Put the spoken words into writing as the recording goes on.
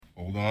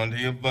Hold on to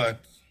your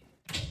butts.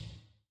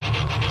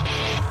 Pardon.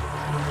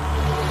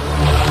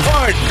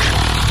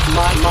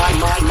 My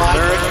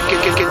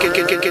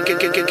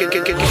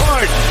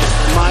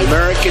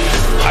American.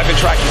 I've been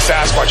tracking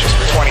Sasquatches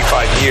for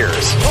 25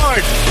 years.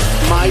 Pardon.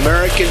 My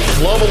American.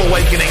 Global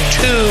awakening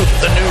to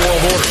the New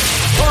World Order.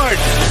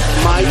 Pardon.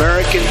 My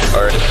American.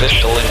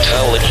 Artificial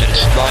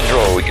intelligence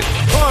android.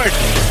 Pardon.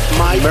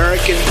 My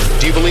American.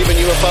 Do you believe in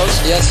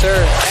UFOs? Yes,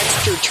 sir.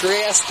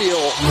 Extraterrestrial.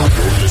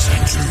 You're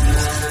listening to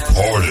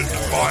Pardon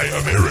My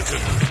American.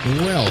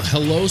 Well,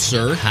 hello,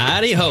 sir.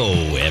 Howdy ho,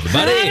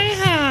 everybody.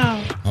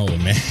 Oh,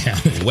 man.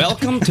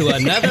 Welcome to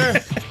another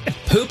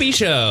poopy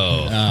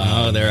show.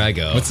 Oh, there I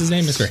go. What's his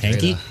name, Mr.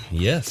 Hanky?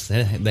 Yes,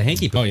 the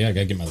Hanky. Oh, yeah, I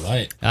gotta get my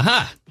light.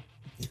 Aha.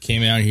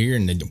 Came out here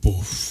and then,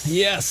 poof.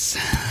 Yes,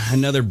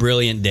 another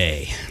brilliant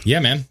day. Yeah,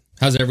 man.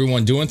 How's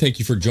everyone doing? Thank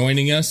you for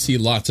joining us. See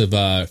lots of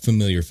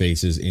familiar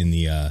faces in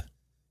the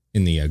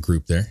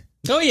group there.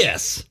 Oh,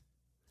 yes.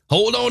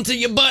 Hold on to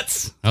your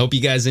butts. I hope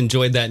you guys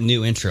enjoyed that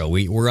new intro.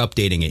 We're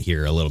updating it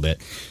here a little bit.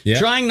 Yeah.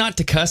 Trying not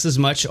to cuss as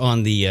much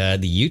on the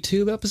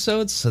YouTube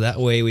episodes, so that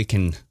way we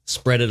can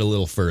spread it a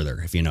little further,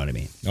 if you know what I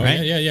mean. Oh,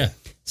 right? yeah.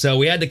 So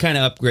we had to kind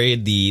of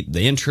upgrade the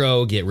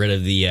intro, get rid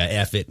of the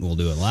F it, and we'll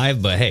do it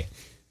live. But hey,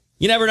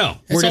 you never know.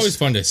 It's always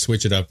fun to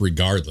switch it up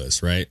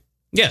regardless, right?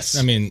 Yes.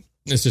 I mean,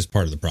 it's just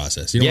part of the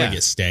process. You don't want to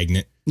get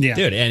stagnant. Yeah.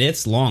 Dude, and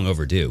it's long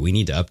overdue. We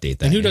need to update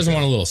that. And who doesn't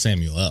want a little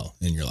Samuel L.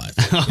 in your life?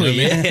 Oh,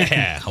 you know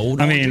yeah. Hold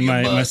on. I mean,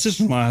 my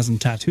sister-in-law has them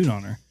tattooed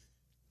on her.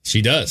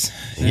 She does.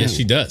 Yeah. Yes,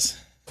 she does.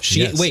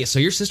 Wait, so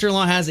your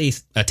sister-in-law has a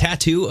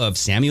tattoo of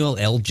Samuel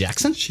L.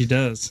 Jackson? She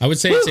does. I would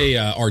say it's a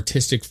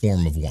artistic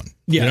form of one.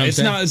 Yeah, you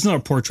know it's not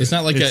a portrait. It's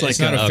not like it's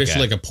not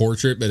officially like a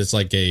portrait, but it's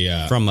like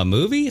a from a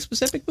movie, a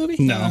specific movie?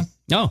 No,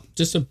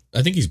 just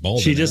I think he's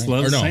bald. She just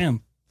loves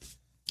Sam.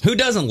 Who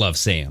doesn't love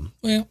Sam?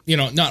 Well,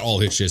 not all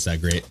his shit's that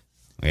great.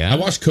 Yeah, I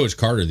watched Coach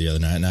Carter the other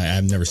night, and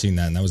I've never seen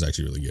that, and that was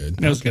actually really good.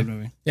 That was a good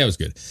movie. Yeah, it was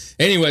good.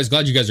 Anyways,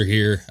 glad you guys are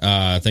here.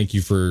 Thank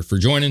you for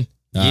joining.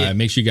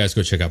 Make sure you guys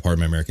go check out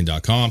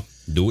pardonmyamerican.com.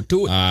 Do it.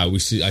 I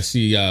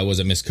see. Was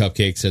it Miss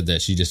Cupcake said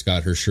that she just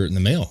got her shirt in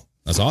the mail?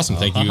 That's awesome.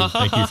 Thank you for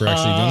actually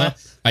doing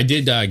that. I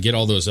did get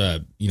all those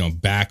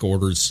back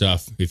ordered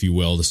stuff, if you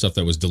will, the stuff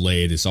that was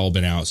delayed. It's all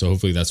been out, so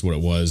hopefully that's what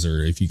it was,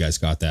 or if you guys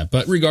got that.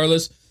 But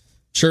regardless,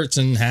 shirts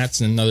and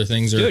hats and other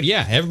things are. Dude,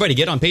 yeah, everybody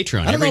get on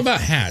Patreon. I don't know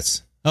about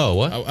hats. Oh,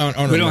 what?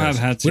 We don't have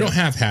hats. We don't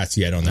have hats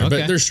yet on there,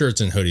 but there's shirts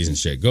and hoodies and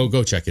shit. Go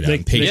check it out.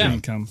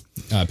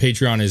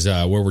 Patreon is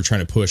where we're trying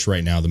to push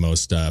right now the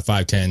most $5,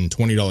 $10,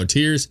 $20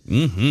 tiers.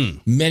 Mm-hmm.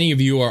 Many of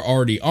you are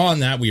already on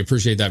that. We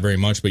appreciate that very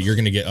much, but you're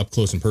going to get up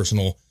close and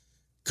personal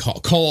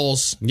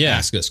calls. Yeah,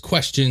 ask us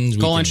questions.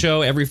 Call-in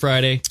show every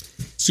Friday.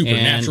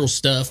 Supernatural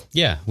stuff.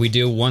 Yeah, we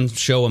do one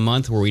show a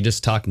month where we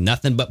just talk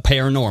nothing but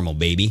paranormal,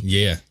 baby.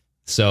 Yeah.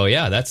 So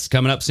yeah, that's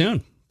coming up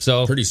soon.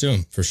 So pretty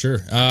soon, for sure.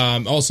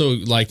 Also,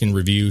 like and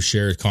review,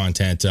 share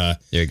content. There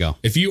you go.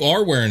 If you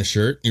are wearing a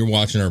shirt, you're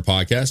watching our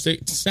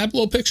podcast, snap a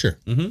little picture.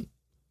 Mm-hmm.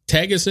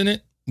 Tag us in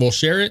it. We'll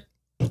share it.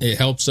 It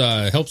helps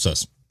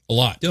us a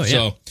lot. Oh, yeah.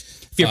 So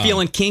if you're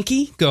feeling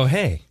kinky, go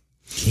hey.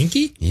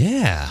 Kinky?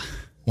 Yeah.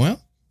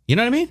 Well, you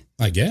know what I mean?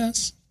 I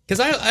guess. Because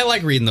I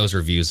like reading those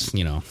reviews,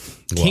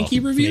 Kinky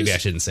reviews? Maybe I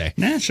shouldn't say.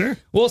 Nah, sure.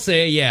 We'll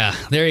say, yeah,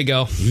 there you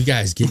go. You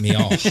guys get me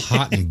all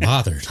hot and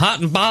bothered. Hot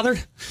and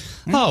bothered?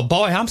 Oh,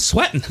 boy, I'm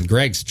sweating.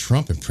 Greg's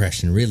Trump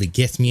impression really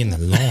gets me in the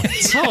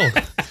loins. Oh.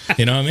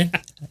 You know what I mean?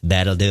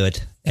 That'll do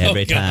it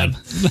every time.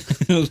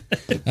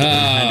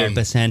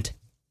 100%.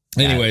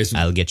 Anyways.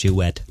 I'll get you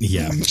wet.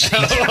 Yeah.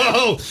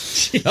 Oh,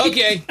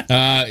 okay.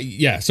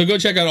 Yeah, so go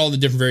check out all the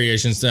different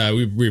variations.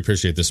 We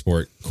appreciate this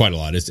sport quite a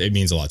lot. It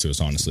means a lot to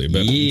us, honestly.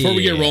 But before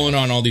we get rolling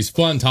on all these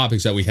fun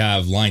topics that we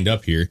have lined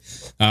up here,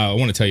 I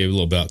want to tell you a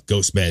little about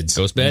Ghost Beds.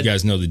 Ghost Bed? You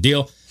guys know the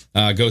deal.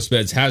 Ghost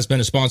Beds has been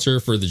a sponsor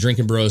for the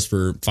Drinking Bros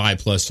for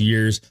 5+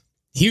 years.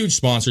 Huge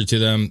sponsor to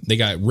them. They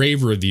got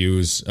rave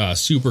reviews,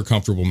 super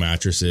comfortable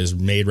mattresses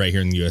made right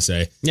here in the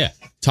USA. Yeah.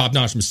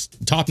 Top-notch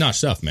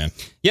stuff, man.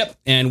 Yep.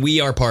 And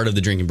we are part of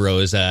the Drinking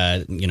Bros,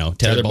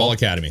 Tetherball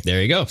Academy.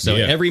 There you go. So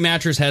every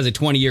mattress has a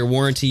 20-year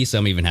warranty.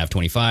 Some even have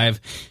 25.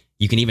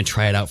 You can even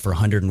try it out for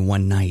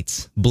 101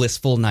 nights.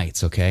 Blissful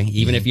nights, okay?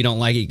 Even if you don't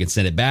like it, you can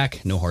send it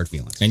back. No hard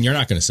feelings. And you're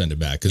not going to send it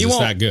back because it's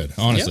that good,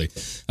 honestly.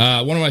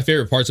 Yep. One of my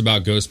favorite parts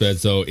about Ghost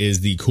Beds, though, is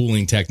the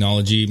cooling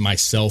technology.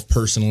 Myself,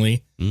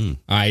 personally,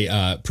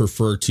 I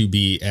prefer to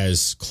be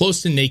as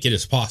close to naked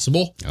as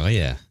possible. Oh,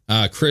 yeah.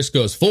 Chris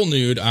goes full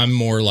nude. I'm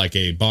more like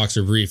a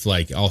boxer brief.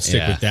 Like, I'll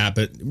stick with that.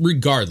 But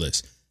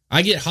regardless,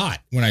 I get hot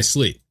when I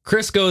sleep.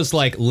 Chris goes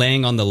like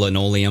laying on the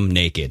linoleum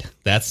naked.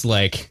 That's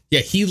like... Yeah,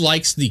 he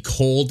likes the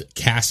cold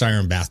cast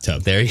iron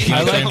bathtub. There you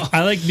go.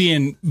 I like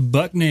being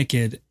buck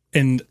naked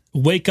and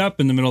wake up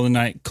in the middle of the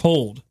night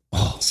cold.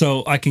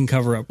 So I can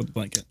cover up with a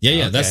blanket.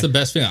 Yeah, that's the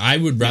best thing. I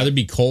would rather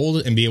be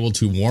cold and be able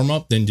to warm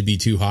up than to be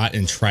too hot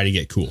and try to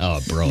get cool.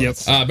 Oh, bro. Yep.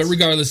 But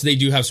regardless, they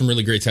do have some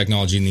really great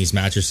technology in these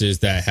mattresses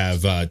that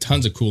have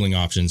tons of cooling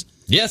options.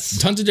 Yes.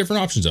 Tons of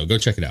different options, though. Go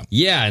check it out.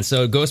 Yeah, and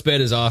so GhostBed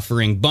is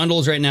offering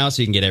bundles right now,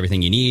 so you can get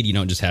everything you need. You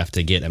don't just have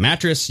to get a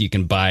mattress. You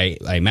can buy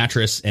a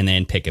mattress and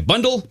then pick a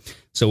bundle.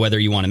 So whether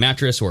you want a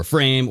mattress or a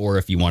frame, or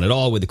if you want it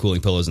all with the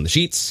cooling pillows and the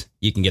sheets,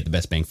 you can get the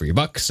best bang for your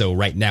buck. So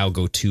right now,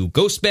 go to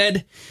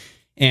GhostBed,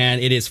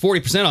 and it is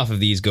 40% off of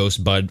these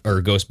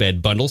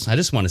GhostBed bundles. I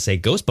just want to say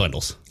Ghost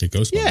Bundles. The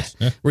Ghost Bundles.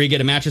 Yeah. Where you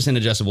get a mattress and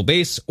adjustable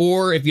base,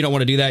 or if you don't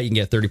want to do that, you can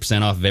get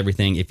 30% off of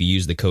everything if you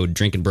use the code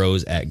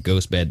DrinkinBros at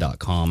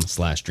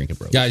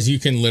ghostbed.com/DrinkinBros. Guys, you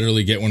can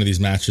literally get one of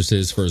these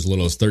mattresses for as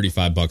little as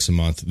 $35 a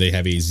month. They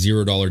have a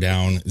 $0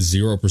 down,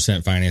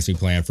 0% financing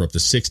plan for up to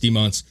 60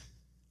 months.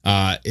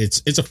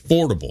 It's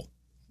affordable.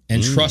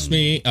 And trust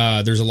me,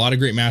 there's a lot of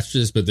great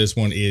mattresses, but this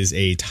one is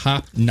a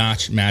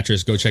top-notch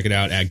mattress. Go check it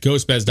out at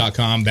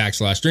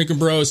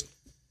ghostbeds.com/DrinkinBros.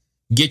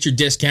 Get your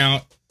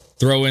discount.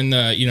 Throw in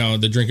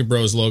the Drinkin'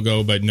 Bros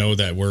logo, but know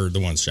that we're the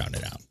ones shouting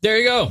it out. There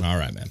you go. All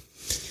right, man.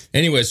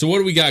 Anyway, so what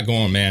do we got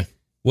going, man?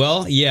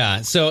 Well,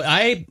 yeah. So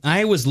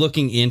I was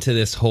looking into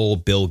this whole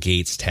Bill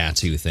Gates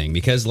tattoo thing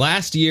because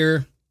last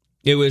year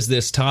it was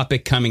this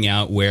topic coming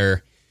out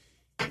where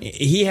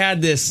he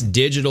had this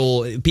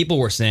people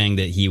were saying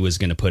that he was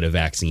going to put a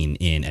vaccine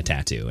in a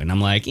tattoo. And I'm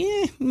like,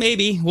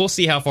 maybe. We'll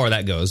see how far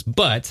that goes.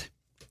 But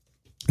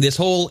this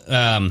whole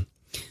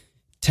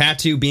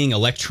tattoo being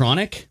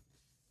electronic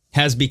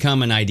has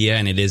become an idea,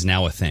 and it is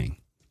now a thing.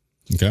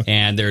 Okay.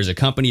 And there's a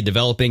company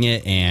developing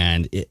it,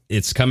 and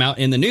it's come out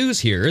in the news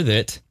here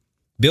that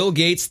Bill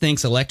Gates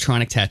thinks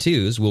electronic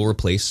tattoos will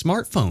replace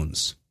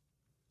smartphones.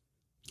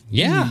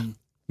 Yeah,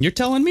 you're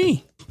telling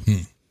me.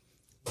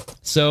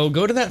 So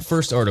go to that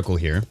first article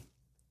here,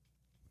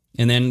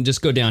 and then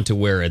just go down to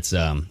where it's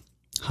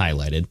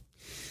highlighted.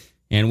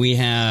 And we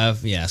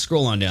have,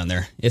 scroll on down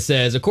there. It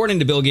says, according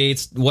to Bill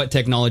Gates, what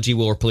technology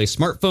will replace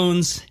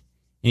smartphones?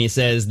 And he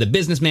says, the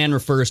businessman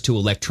refers to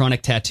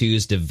electronic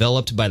tattoos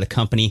developed by the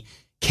company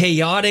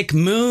Chaotic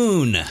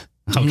Moon.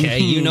 Okay,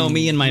 you know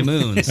me and my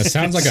moons. That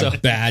sounds like a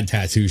bad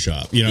tattoo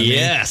shop. You know what I mean?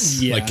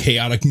 Yes. Yeah. Like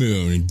Chaotic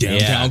Moon in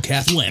downtown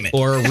Kathleen.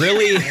 Or a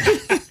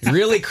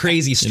really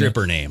crazy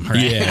stripper name,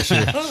 right? Yeah,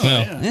 sure.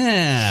 Well,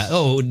 Yeah.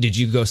 Oh, did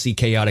you go see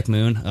Chaotic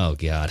Moon? Oh,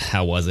 God.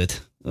 How was it?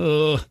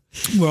 Oh,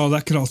 Well,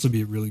 that could also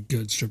be a really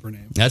good stripper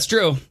name. that's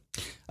true.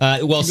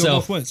 Go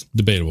both ways.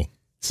 debatable.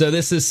 So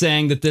this is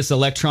saying that this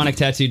electronic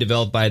tattoo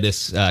developed by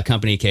this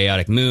company,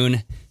 Chaotic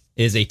Moon,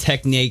 is a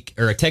technique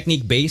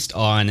based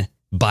on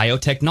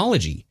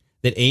biotechnology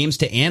that aims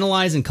to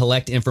analyze and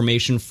collect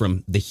information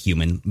from the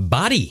human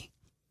body.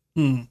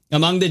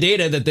 Among the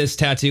data that this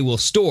tattoo will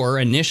store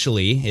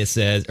initially, it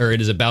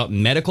is about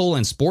medical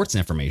and sports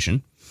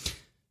information,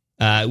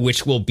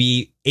 which will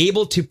be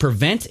able to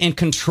prevent and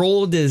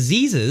control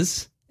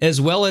diseases,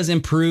 as well as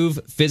improve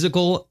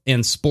physical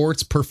and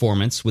sports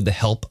performance with the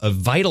help of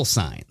vital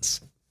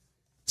signs.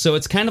 So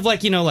it's kind of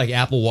like, like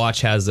Apple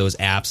Watch has those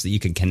apps that you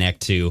can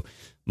connect to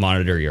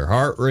monitor your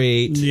heart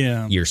rate,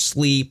 your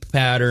sleep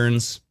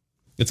patterns.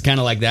 It's kind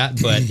of like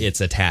that, but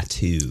it's a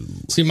tattoo.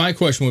 See, my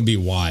question would be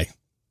why?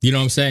 You know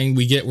what I'm saying?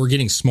 We're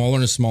getting smaller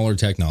and smaller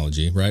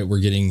technology, right? We're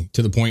getting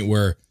to the point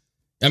where,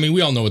 I mean,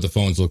 we all know what the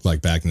phones looked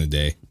like back in the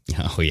day.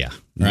 Oh, yeah.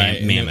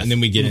 Right. Mammoth. And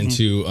then we get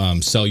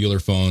into cellular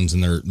phones,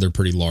 and they're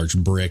pretty large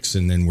bricks.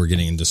 And then we're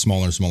getting into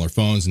smaller and smaller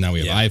phones. And now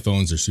we have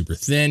iPhones. They're super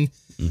thin.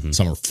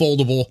 Some are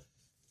foldable.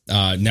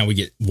 Now we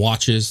get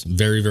watches,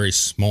 very, very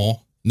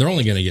small. They're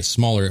only going to get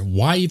smaller.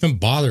 Why even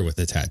bother with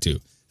a tattoo?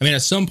 I mean,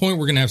 at some point,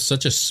 we're going to have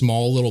such a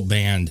small little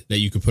band that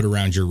you could put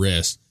around your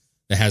wrist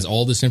that has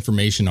all this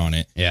information on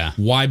it. Yeah.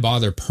 Why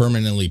bother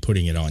permanently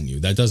putting it on you?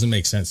 That doesn't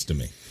make sense to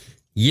me.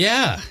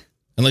 Yeah.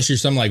 Unless you're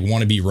some like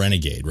wannabe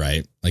renegade,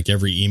 right? Like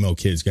every emo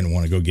kid's going to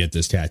want to go get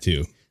this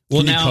tattoo.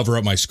 Can you cover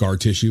up my scar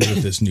tissue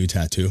with this new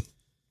tattoo?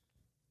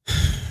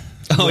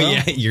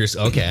 You're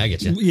okay. I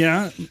get you.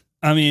 Yeah.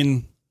 I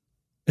mean,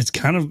 it's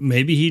kind of,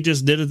 maybe he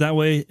just did it that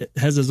way. It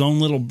has his own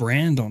little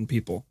brand on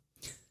people.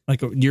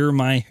 Like, you're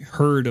my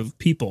herd of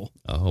people.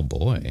 Oh,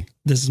 boy.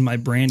 This is my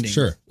branding.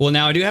 Sure. Well,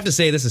 now I do have to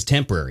say this is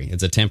temporary.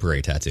 It's a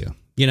temporary tattoo.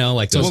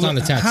 Like So it's not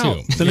a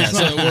tattoo.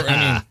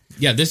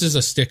 This is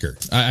a sticker.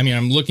 I mean,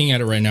 I'm looking at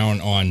it right now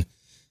on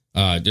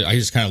I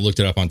just kind of looked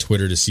it up on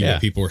Twitter to see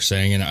what people are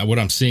saying. And what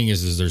I'm seeing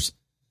is there's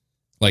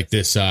like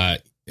this.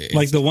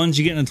 Like the ones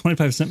you get in a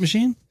 25-cent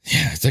machine?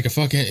 Yeah,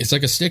 it's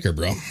like a sticker,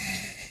 bro.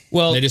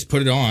 Well, they just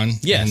put it on,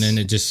 yes, and then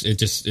it just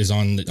is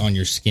on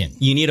your skin.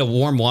 You need a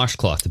warm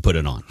washcloth to put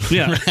it on.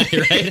 Yeah,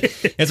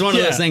 right. It's one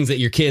of those things that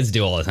your kids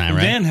do all the time,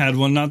 right? Dan had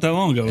one not that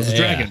long ago. It was a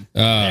dragon.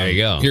 There you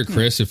go. Here,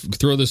 Chris,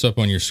 throw this up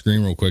on your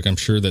screen real quick. I'm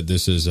sure that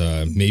this is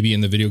maybe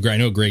in the video. I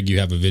know, Greg, you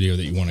have a video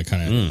that you want to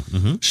kind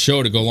of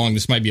show to go along.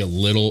 This might be a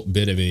little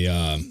bit of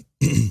a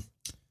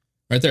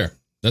right there.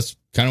 That's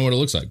kind of what it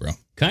looks like, bro.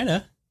 Kind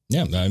of.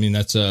 Yeah, I mean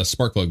that's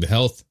Sparkplug.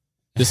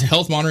 This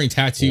health monitoring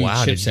tattoo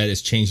chipset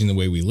is changing the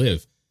way we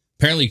live.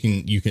 Apparently,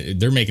 you can.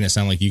 They're making it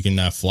sound like you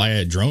can fly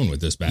a drone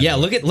with this bad. Yeah,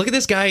 boy. look at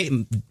this guy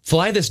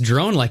fly this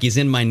drone like he's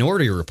in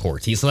Minority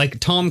Report. He's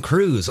like Tom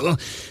Cruise.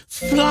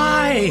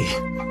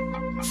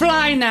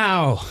 Fly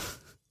now.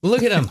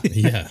 Look at him.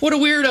 Yeah. What a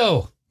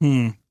weirdo.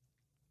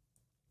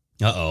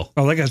 Uh-oh.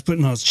 Oh, that guy's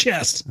putting on his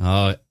chest.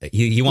 Oh,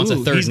 he wants a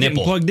third he's getting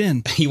nipple. plugged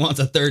in. He wants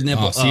a third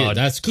nipple. Oh, see,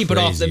 that's keep it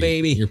off the crazy.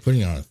 baby. You're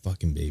putting it on a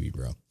fucking baby,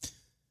 bro.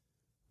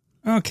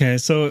 Okay,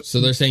 so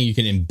they're saying you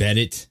can embed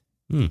it.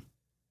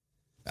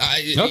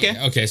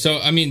 Okay. So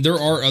I mean, there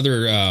are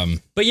other.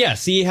 But yeah,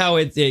 see how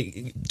it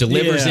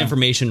delivers Yeah.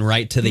 information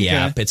right to the Okay.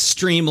 app. It's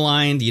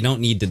streamlined. You don't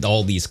need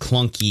all these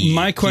clunky.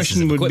 my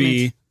question would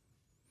be, equipment.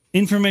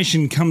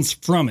 information comes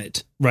from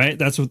it, right?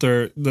 That's what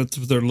they're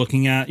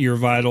looking at. Your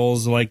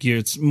vitals, like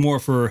it's more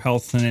for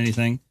health than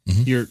anything.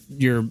 Your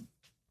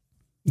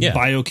Yeah.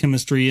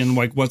 biochemistry and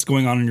like what's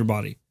going on in your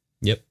body.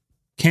 Yep.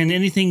 Can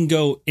anything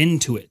go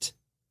into it?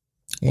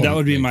 That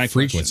would be my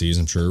frequencies.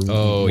 I'm sure.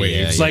 Oh, waves.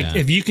 yeah, It's yeah. like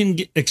if you can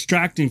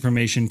extract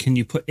information, can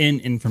you put in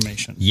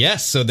information?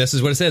 Yes, so this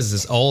is what it says.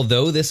 Is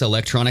although this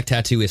electronic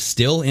tattoo is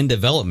still in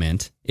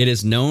development, it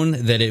is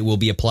known that it will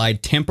be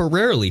applied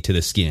temporarily to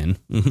the skin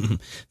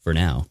for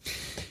now.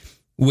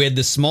 With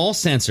the small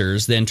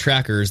sensors, then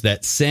trackers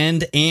that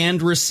send and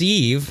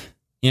receive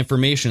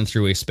information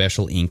through a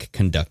special ink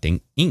conducting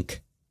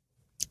ink.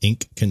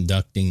 Ink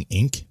conducting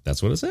ink.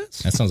 That's what it says.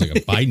 That sounds like a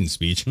Biden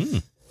speech.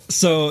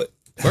 So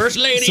First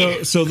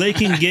lady. So they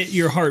can get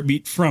your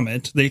heartbeat from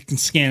it. They can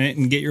scan it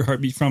and get your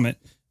heartbeat from it.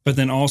 But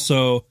then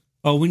also,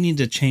 we need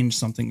to change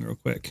something real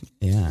quick.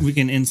 Yeah. We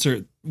can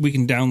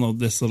download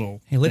this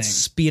little Hey, let's thing.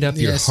 speed up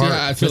your Yeah, see, heart.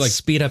 I feel Let's like-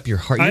 speed up your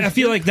heart. I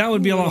feel like that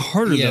would be a lot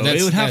harder Yeah, though.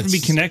 It would have to be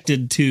that's-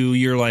 connected to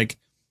your like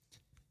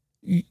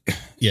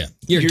Yeah.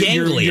 your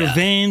ganglia. your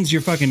veins,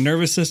 your fucking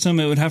nervous system.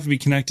 It would have to be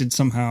connected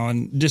somehow,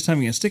 and just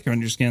having a sticker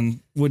on your skin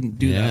wouldn't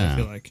do that. Yeah. I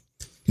feel like.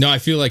 No, I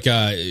feel like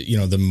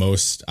the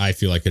most I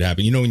feel like could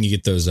happen. You know, when you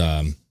get those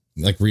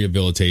like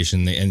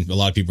rehabilitation, and a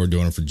lot of people are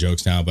doing it for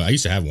jokes now. But I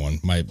used to have one.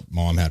 My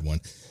mom had one.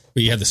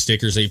 But you have the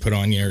stickers that you put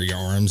on your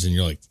arms, and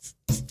you're like,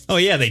 Oh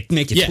yeah, they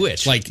make you yeah,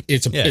 twitch. like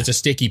it's a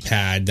sticky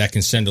pad that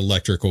can send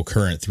electrical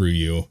current through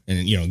you,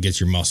 and gets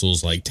your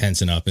muscles like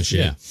tensing up and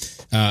shit.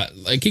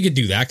 Like you could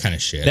do that kind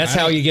of shit. That's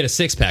how you get a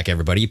six pack,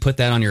 everybody. You put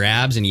that on your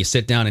abs and you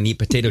sit down and eat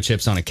potato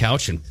chips on a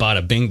couch and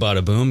bada bing,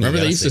 bada boom. Remember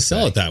they used to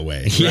sell it that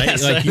way, right?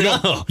 Yes, like I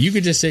know. you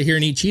could just sit here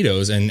and eat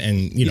Cheetos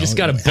and You just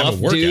got a have buff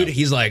workout. dude.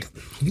 He's like,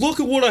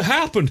 look at what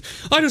happened.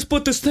 I just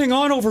put this thing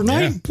on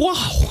overnight. Yeah.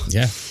 Wow.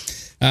 Yeah.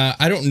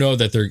 I don't know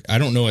I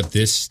don't know at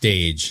this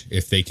stage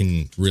if they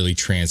can really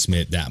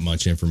transmit that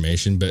much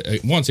information. But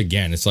once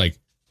again, it's like,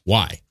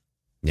 why?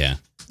 Yeah.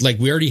 Like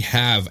we already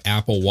have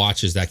Apple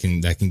Watches that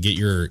can get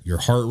your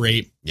heart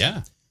rate.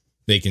 Yeah.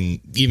 They can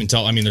even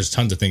tell. I mean, there's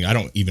tons of things. I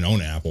don't even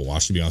own an Apple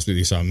Watch, to be honest with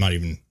you. So I'm not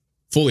even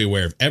fully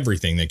aware of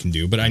everything they can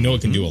do, but I know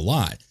it can do a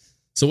lot.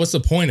 So what's the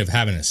point of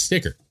having a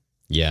sticker?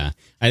 Yeah.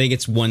 I think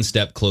it's one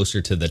step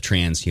closer to the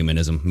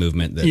transhumanism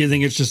movement. That, You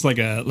think it's just like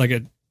a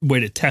way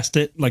to test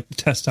it, like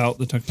test out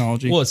the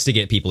technology? well, it's to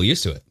get people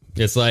used to it.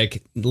 It's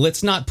like,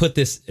 let's not put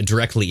this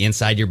directly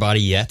inside your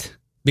body yet.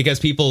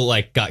 Because people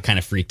like got kind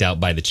of freaked out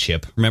by the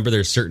chip. Remember,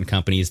 there's certain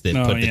companies that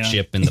put the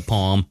chip in the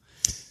palm,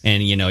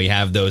 and you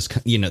have those.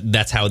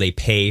 That's how they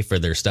pay for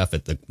their stuff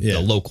at the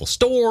local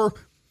store.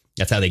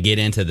 That's how they get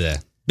into the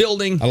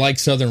building. I like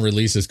Southern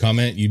Release's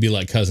comment. You'd be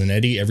like Cousin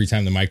Eddie. Every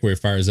time the microwave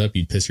fires up,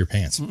 you'd piss your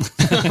pants.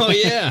 Oh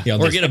yeah,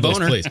 or get a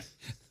boner. Please.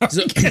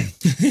 So,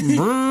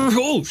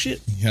 Oh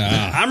shit!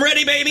 I'm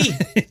ready, baby.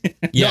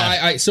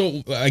 Yeah.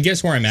 So I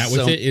guess where I'm at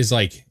with it is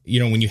like,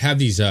 when you have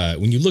these,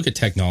 when you look at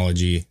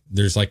technology,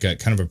 there's like a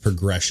kind of a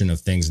progression of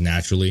things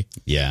naturally.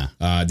 Yeah.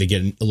 They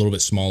get a little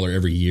bit smaller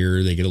every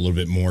year. They get a little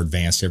bit more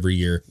advanced every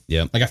year.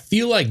 Yep. Like I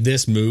feel like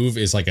this move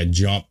is like a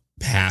jump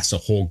past a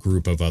whole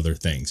group of other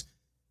things.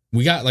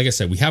 We got, like I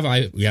said, we have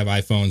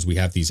iPhones. We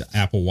have these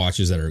Apple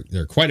Watches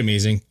they're quite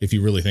amazing if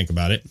you really think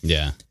about it.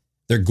 Yeah.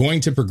 They're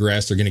going to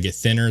progress. They're going to get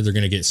thinner. They're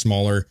going to get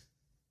smaller.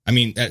 I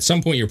mean, at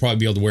some point, you'll probably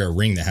be able to wear a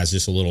ring that has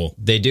just a little...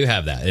 They do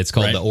have that. It's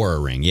called Right. the Aura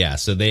Ring. Yeah.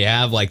 So they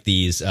have like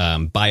these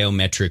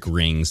biometric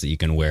rings that you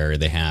can wear.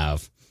 They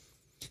have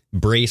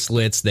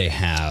bracelets. They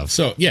have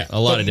So, yeah. a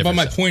lot of different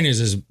But my stuff. point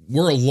is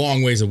we're a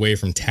long ways away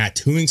from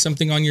tattooing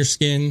something on your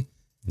skin.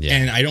 Yeah.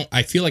 And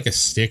I feel like a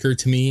sticker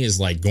to me is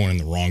like going in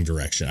the wrong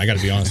direction. I got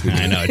to be honest with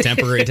you. I know, a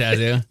temporary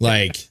tattoo.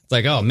 Like... It's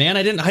like, oh man,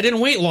 I didn't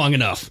wait long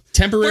enough.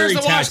 Temporary Where's the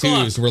tattoos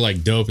washcloth? were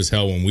like dope as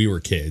hell when we were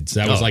kids.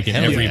 That was Oh, like in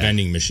hell every yeah.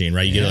 vending machine,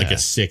 right? You get like Yeah. a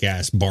sick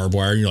ass barbed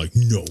wire, and you're like,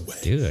 no way.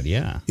 Dude,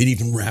 yeah. It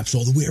even wraps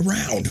all the way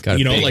around. Got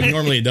a big- Like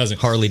normally it doesn't.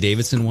 Harley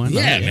Davidson one.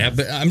 Yeah, Oh, man.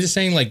 But I'm just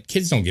saying, like,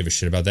 kids don't give a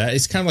shit about that.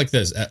 It's kind of like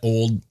this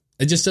old.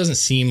 It just doesn't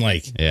seem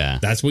like Yeah.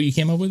 that's what you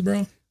came up with,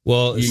 bro.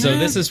 Well, so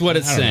this is what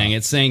it's I don't saying. know.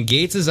 It's saying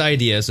Gates'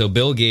 idea. So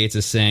Bill Gates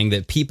is saying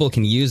that people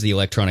can use the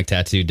electronic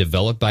tattoo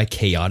developed by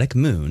Chaotic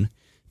Moon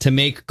to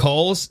make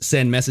calls,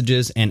 send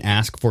messages, and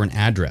ask for an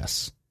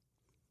address.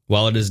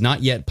 While it is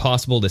not yet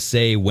possible to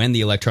say when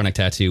the electronic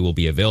tattoo will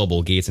be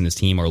available, Gates and his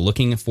team are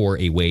looking for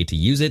a way to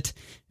use it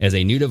as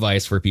a new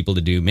device for people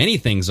to do many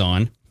things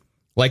on,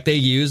 like they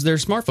use their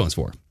smartphones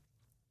for.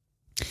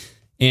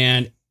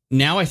 And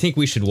now I think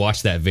we should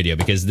watch that video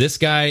because this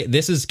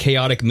is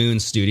Chaotic Moon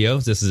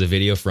Studios. This is a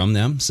video from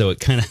them. So it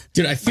kind of...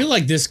 Dude, I feel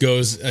like this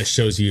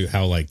shows you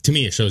how, like, to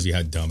me, it shows you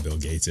how dumb Bill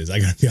Gates is. I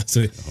gotta be honest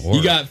with you.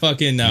 You got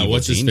fucking,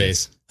 what's his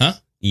face? Huh?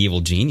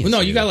 Evil genius. Well, no,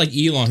 you got like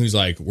Elon who's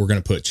like, we're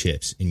going to put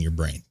chips in your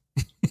brain.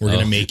 We're going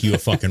to make you a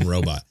fucking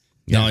robot.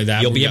 Yeah. Not only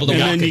that, you'll be able to.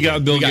 And then you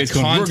got Bill Gates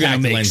going, we're going to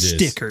make lenses.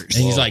 stickers.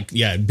 And he's like,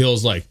 yeah,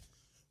 Bill's like,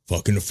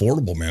 fucking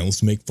affordable, man.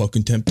 Let's make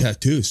fucking temp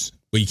tattoos.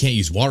 But you can't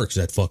use water because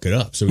that'd fuck it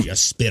up. So you got to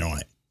spit on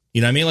it.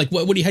 You know what I mean? Like,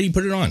 how do you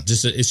put it on?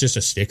 It's just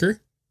a sticker?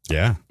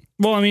 Yeah.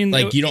 Well, I mean,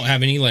 like you don't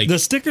have any like the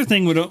sticker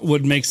thing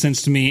would make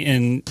sense to me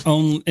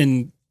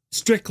in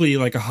strictly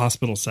like a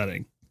hospital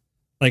setting.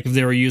 Like if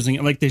they were using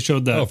it, like they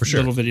showed the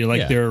little video,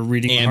 like they're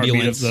reading the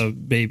heartbeat of the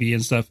baby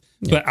and stuff.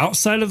 Yeah. But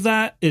outside of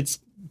that, it's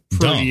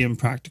pretty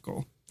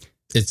impractical.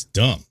 It's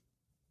dumb.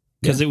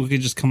 Because it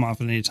could just come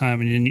off at any time,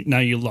 and now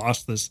you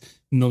lost this $1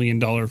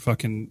 million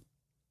fucking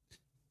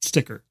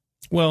sticker.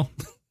 Well,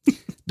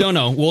 don't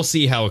know. We'll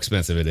see how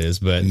expensive it is,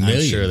 but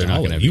I'm sure they're not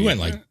going to. You went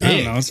like big. I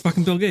don't know. It's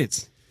fucking Bill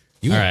Gates.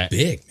 You went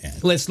big, man.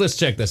 Let's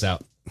check this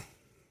out.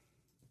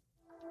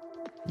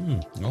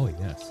 Oh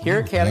yes. Here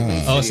at Chaotic.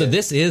 Oh, so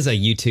this is a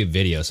YouTube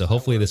video, so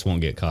hopefully this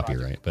won't get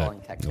copyright, but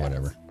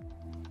whatever.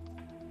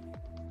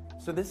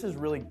 So this is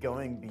really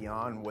going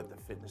beyond what the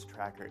fitness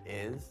tracker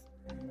is.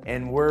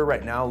 And we're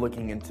right now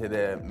looking into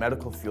the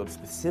medical field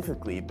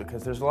specifically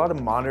because there's a lot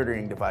of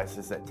monitoring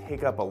devices that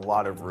take up a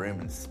lot of room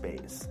and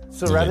space.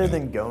 So rather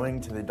than going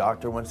to the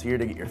doctor once a year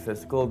to get your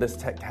physical, this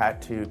tech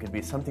tattoo could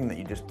be something that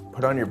you just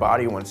put on your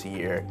body once a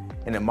year,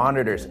 and it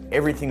monitors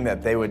everything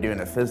that they would do in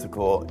a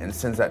physical and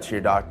sends that to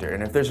your doctor.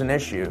 And if there's an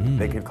issue,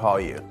 they could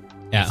call you.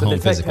 So the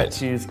tech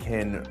tattoos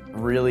can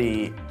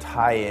really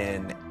tie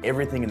in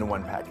everything into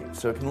one package.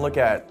 So it can look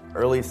at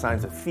early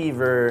signs of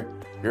fever,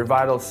 your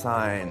vital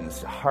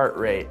signs, heart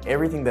rate,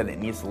 everything that it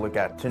needs to look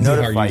at to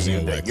notify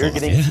you that you're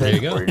getting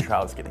sick or your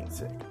child's getting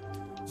sick.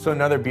 So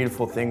another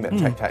beautiful thing that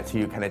Tech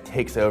Tattoo kind of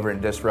takes over and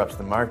disrupts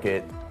the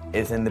market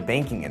is in the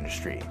banking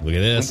industry. Look at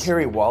this. We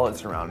carry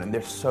wallets around and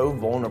they're so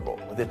vulnerable.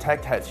 With a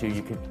Tech Tattoo,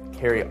 you could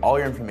carry all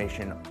your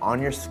information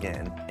on your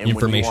skin, and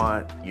when you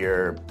want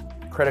your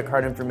credit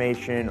card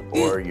information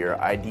or your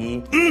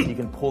ID, you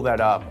can pull that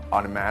up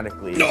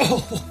automatically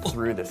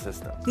through the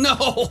system.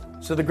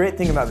 So the great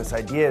thing about this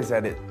idea is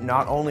that it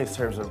not only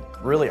serves a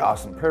really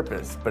awesome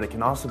purpose, but it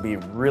can also be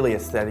really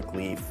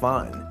aesthetically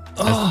fun.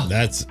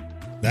 That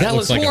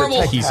looks like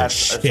horrible. a piece of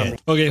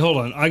shit. Okay, hold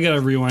on. I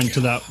gotta rewind to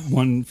that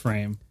one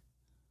frame.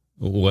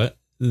 What?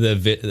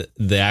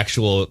 The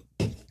actual...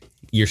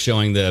 You're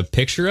showing the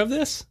picture of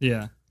this?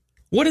 Yeah.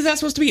 What is that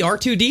supposed to be?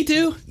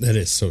 R2-D2? That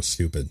is so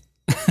stupid.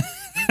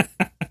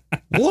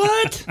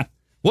 What?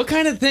 What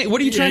kind of thing?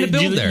 What are you trying to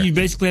build there? You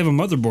basically have a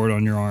motherboard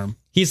on your arm.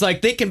 He's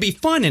like, they can be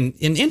fun and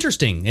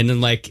interesting. And then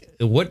like,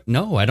 what?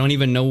 No, I don't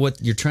even know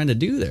what you're trying to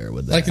do there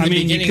with that. Like, I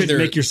mean, you could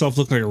make yourself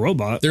look like a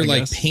robot. They're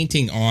like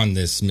painting on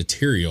this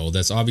material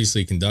that's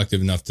obviously conductive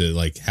enough to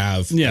like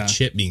have a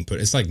chip being put.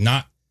 It's like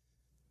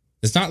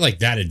it's not like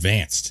that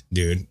advanced,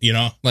 dude. You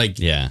know, like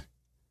you're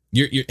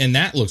and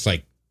that looks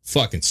like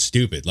fucking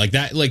stupid. Like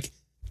that, like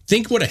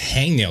think what a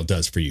hangnail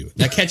does for you.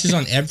 That catches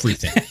on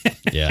everything.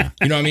 Yeah.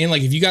 You know what I mean?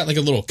 Like if you got like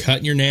a little cut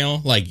in your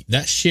nail, like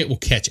that shit will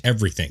catch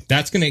everything.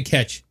 That's going to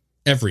catch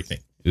everything.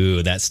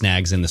 Ooh, that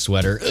snags in the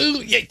sweater.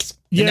 Ooh, yikes.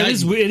 Yeah,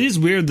 it is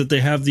weird that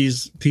they have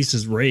these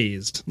pieces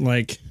raised.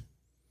 Like,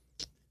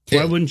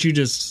 why wouldn't you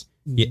just...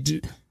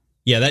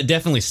 Yeah, that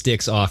definitely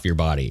sticks off your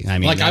body. I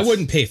mean, like I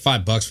wouldn't pay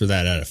 $5 for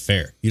that at a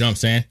fair. You know what I'm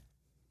saying?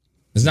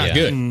 It's not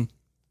good.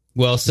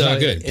 Well, so it's not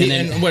good. And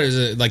then what is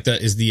it like?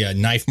 Is the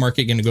knife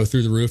market going to go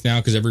through the roof now?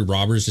 Because every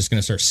robber is just going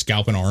to start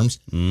scalping arms.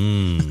 You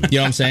know what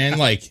I'm saying?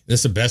 Like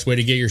that's the best way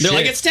to get your shit. They're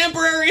like, it's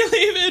temporary. Leave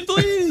it,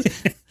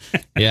 please.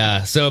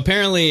 Yeah. So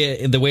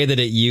apparently, the way that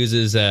it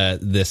uses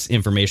this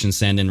information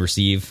send and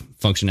receive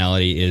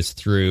functionality is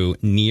through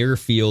near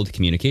field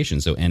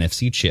communication. So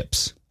NFC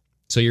chips.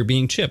 So you're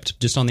being chipped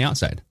just on the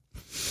outside.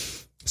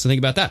 So think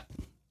about that.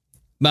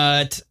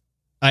 But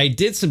I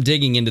did some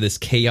digging into this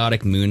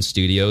Chaotic Moon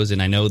Studios,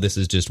 and I know this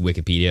is just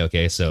Wikipedia,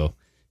 okay? So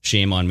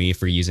shame on me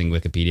for using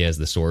Wikipedia as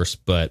the source.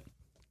 But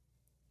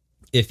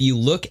if you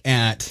look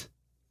at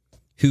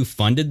who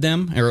funded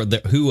them, or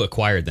who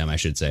acquired them, I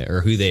should say,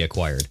 or who they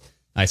acquired.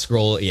 I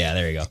scroll. Yeah,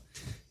 there you go.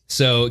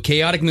 So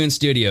Chaotic Moon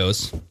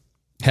Studios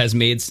has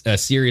made a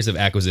series of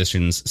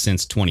acquisitions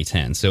since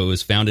 2010. So it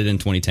was founded in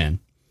 2010.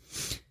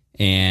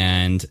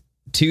 And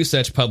two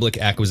such public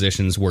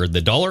acquisitions were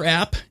the Dollar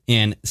App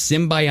and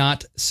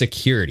Symbiote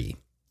Security.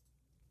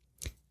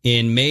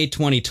 In May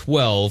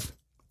 2012,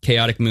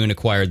 Chaotic Moon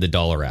acquired the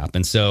Dollar App.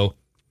 And so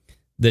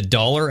the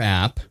Dollar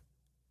App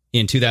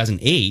in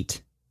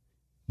 2008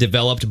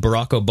 developed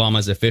Barack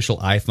Obama's official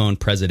iPhone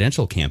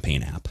presidential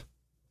campaign app.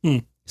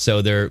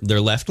 So they're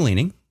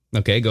left-leaning.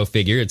 Okay, go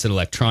figure. It's an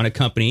electronic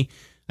company.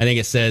 I think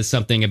it says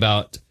something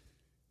about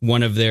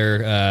one of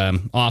their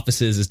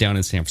offices is down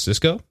in San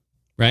Francisco.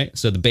 Right?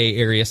 So the Bay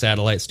Area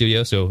Satellite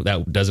Studio. So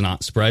that does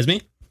not surprise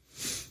me.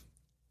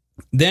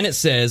 Then it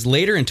says,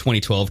 later in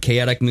 2012,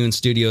 Chaotic Moon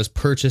Studios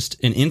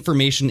purchased an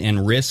information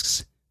and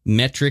risks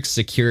metrics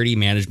security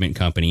management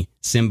company,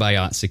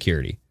 Symbiote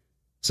Security.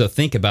 So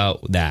think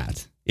about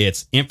that.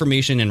 It's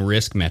information and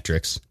risk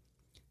metrics,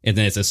 and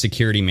then it's a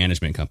security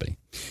management company.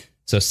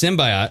 So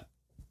Symbiote,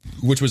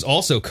 which was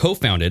also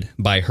co-founded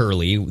by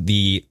Hurley,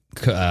 the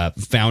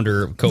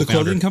co-founder. The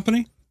clothing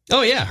company?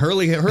 Oh, yeah.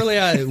 Hurley,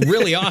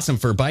 really awesome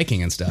for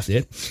biking and stuff,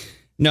 dude.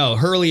 No,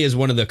 Hurley is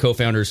one of the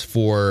co-founders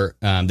for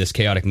this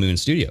Chaotic Moon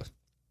Studios.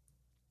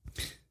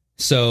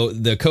 So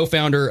the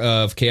co-founder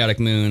of Chaotic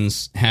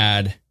Moons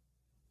had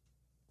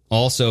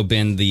also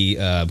been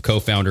the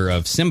co-founder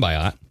of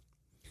Symbiote,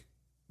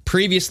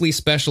 previously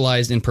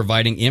specialized in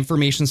providing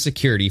information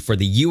security for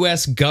the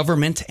U.S.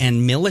 government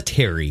and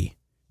military,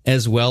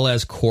 as well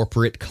as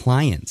corporate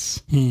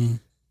clients.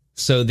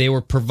 So they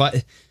were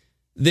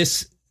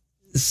this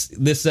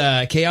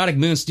Chaotic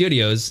Moon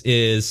Studios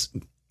is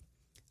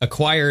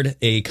acquired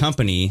a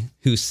company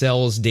who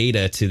sells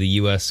data to the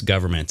U.S.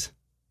 government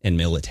and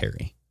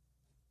military.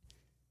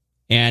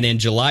 And in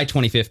July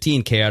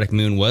 2015, Chaotic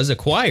Moon was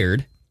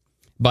acquired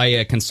by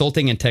a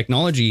consulting and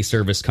technology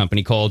service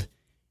company called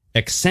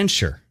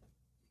Accenture.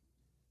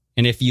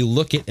 And if you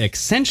look at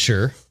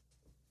Accenture,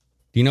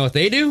 do you know what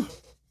they do?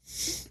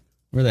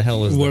 Where the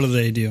hell is what do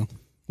they do?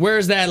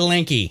 Where's that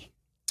linky?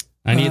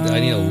 I need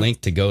a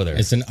link to go there.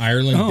 It's an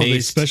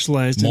Ireland-based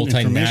specialized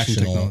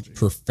multinational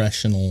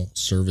professional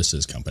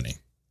services company.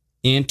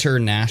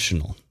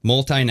 International,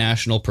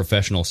 multinational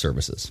professional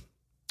services,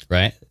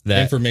 right?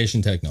 That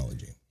information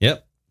technology.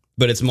 Yep.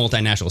 But it's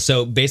multinational.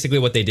 So basically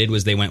what they did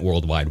was they went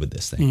worldwide with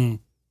this thing.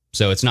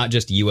 So it's not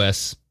just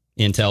U.S.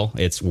 Intel,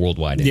 it's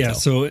worldwide Intel. Yeah,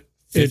 so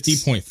it's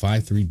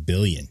 50.53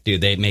 billion.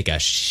 Dude, they make a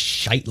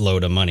shite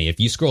load of money. If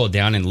you scroll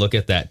down and look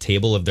at that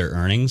table of their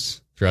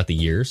earnings throughout the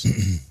years,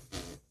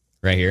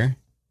 right here,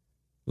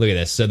 look at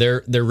this. So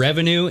their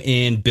revenue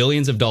in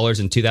billions of dollars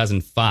in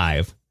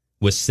 2005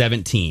 was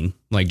 17,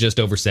 like just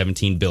over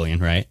 17 billion,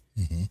 right?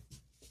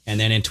 And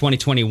then in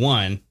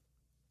 2021,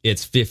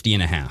 it's 50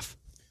 and a half.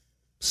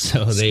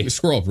 So they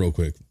scroll up real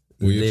quick.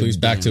 Will you please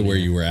back to where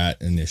you were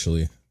at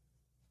initially?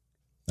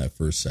 That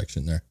first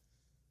section there.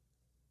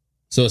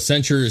 So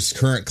Accenture's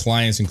current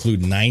clients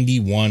include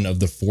 91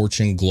 of the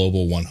Fortune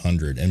Global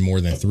 100 and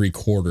more than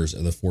 3/4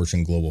 of the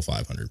Fortune Global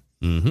 500.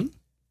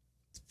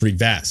 It's pretty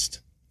vast.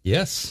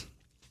 Yes.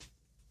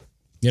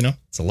 You know,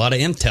 it's a lot of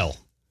intel.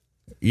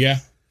 Yeah.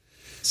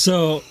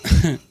 So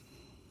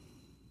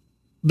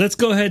let's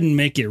go ahead and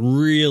make it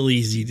real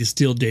easy to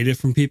steal data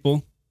from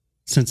people,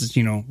 since it's,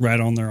 right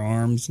on their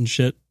arms and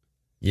shit.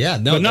 Yeah,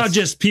 no, but not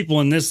just people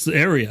in this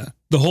area,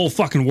 the whole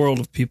fucking world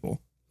of people.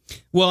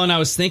 Well, and I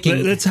was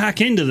thinking, let's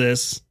hack into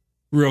this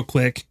real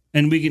quick,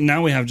 and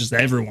now we have just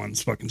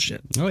everyone's fucking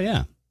shit. Oh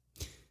yeah,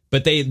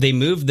 but they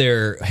moved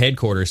their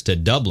headquarters to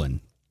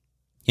Dublin,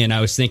 and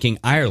I was thinking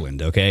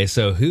Ireland. Okay,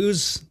 so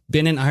who's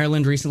been in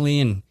Ireland recently?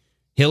 And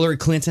Hillary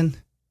Clinton.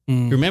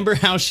 Remember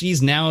how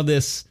she's now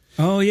this?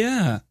 Oh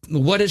yeah,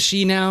 what is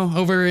she now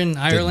over in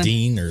Ireland? The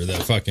dean or the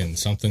fucking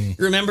something.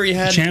 Remember you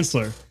had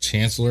chancellor.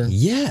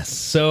 Yes.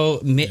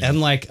 So I'm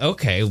like,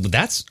 okay,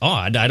 that's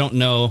odd. I don't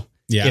know.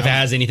 Yeah, if it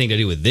has anything to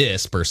do with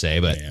this per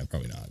se, but yeah,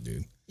 probably not,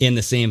 dude. In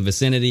the same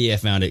vicinity, I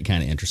found it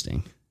kind of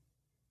interesting.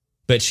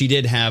 But she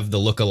did have the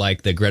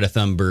lookalike, the Greta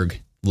Thunberg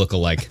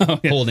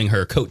lookalike, holding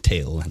her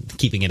coattail and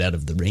keeping it out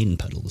of the rain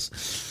puddles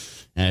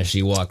as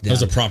she walked down.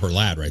 That was a proper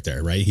lad right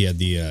there, right? He had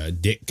the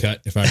dick cut,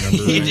 if I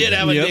remember. He did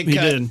have a dick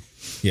cut. Did.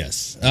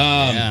 Yes.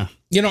 I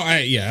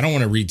don't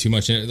want to read too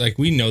much in it. Like,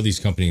 we know these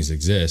companies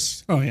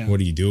exist. Oh yeah. What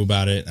do you do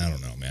about it? I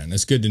don't know, man.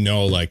 It's good to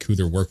know like who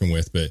they're working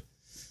with, but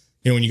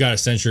when you got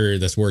Accenture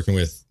that's working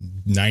with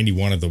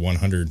 91 of the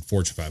 100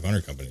 Fortune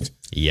 500 companies.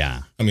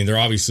 Yeah. I mean, they're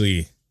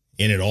obviously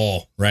in it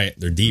all, right?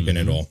 They're deep in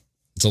it all.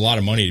 It's a lot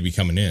of money to be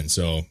coming in.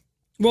 So,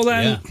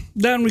 well,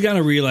 then we got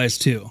to realize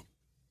too,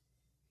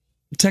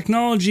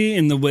 technology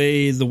and the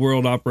way the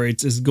world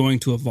operates is going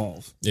to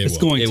evolve. It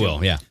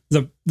will. Yeah.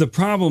 The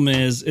problem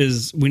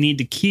is we need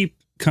to keep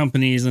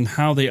companies and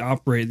how they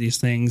operate these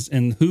things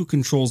and who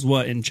controls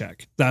what in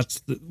check.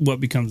 That's what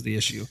becomes the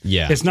issue.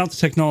 Yeah. It's not the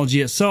technology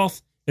itself.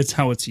 It's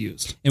how it's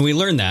used. And we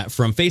learned that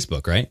from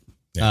Facebook, right?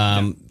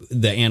 Yeah,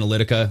 the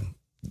Analytica,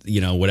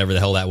 whatever the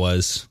hell that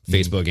was,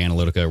 Facebook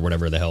Analytica or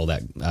whatever the hell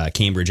that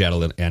Cambridge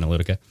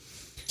Analytica.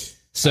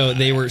 So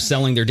they were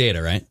selling their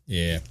data, right?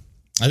 Yeah.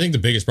 I think the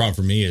biggest problem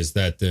for me is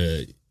that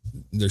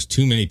there's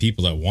too many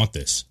people that want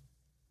this.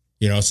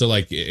 So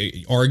like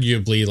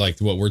arguably like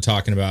what we're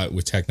talking about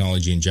with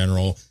technology in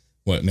general,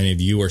 what many of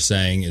you are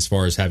saying as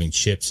far as having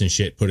chips and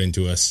shit put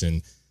into us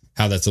and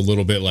how that's a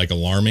little bit like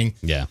alarming.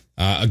 Yeah.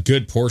 A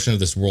good portion of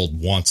this world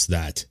wants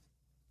that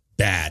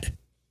bad.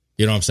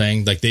 You know what I'm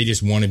saying? Like they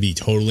just want to be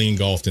totally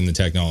engulfed in the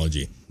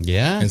technology.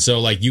 Yeah. And so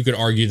like you could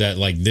argue that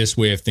like this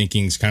way of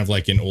thinking is kind of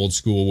like an old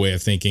school way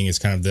of thinking. It's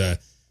kind of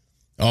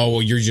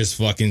you're just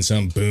fucking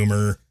some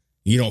boomer.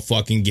 You don't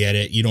fucking get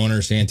it. You don't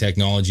understand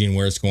technology and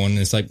where it's going. And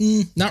it's like,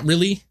 not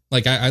really.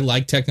 Like I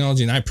like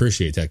technology and I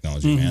appreciate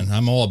technology, man.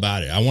 I'm all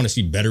about it. I want to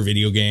see better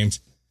video games.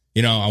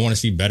 You know, I want to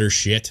see better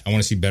shit. I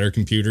want to see better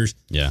computers.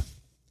 Yeah.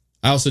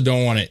 I also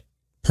don't want it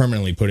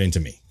permanently put into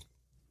me.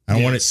 I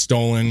don't want it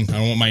stolen. I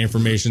don't want my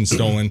information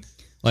stolen.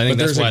 Well, I think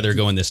that's why they're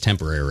going this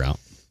temporary route.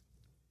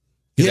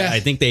 Yeah. I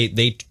think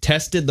they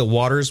tested the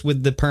waters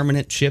with the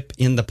permanent chip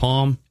in the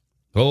palm.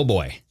 Oh,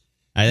 boy.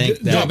 I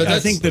think I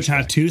think the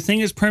tattoo thing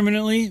is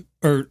permanently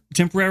or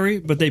temporary,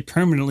 but they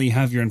permanently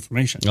have your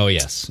information. Oh,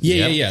 yes.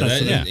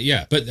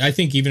 Yeah. But I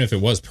think even if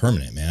it was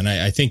permanent, man,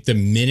 I think the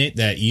minute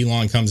that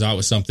Elon comes out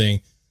with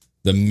something,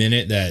 the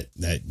minute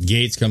that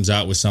Gates comes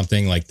out with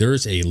something, like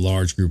there's a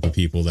large group of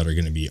people that are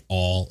going to be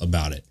all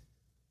about it.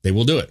 They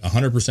will do it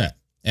 100%.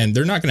 And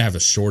they're not going to have a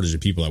shortage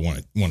of people that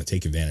want to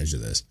take advantage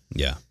of this.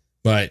 Yeah.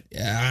 But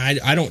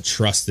I don't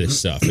trust this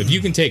stuff. If you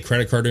can take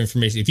credit card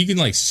information, if you can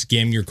like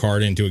skim your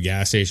card into a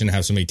gas station and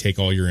have somebody take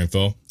all your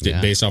info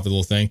based off of the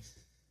little thing.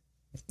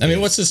 I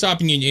mean, what's the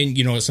stopping you?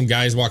 You know, some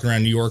guy's walking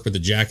around New York with a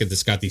jacket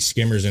that's got these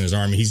skimmers in his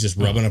arm. And he's just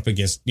rubbing up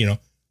against, you know.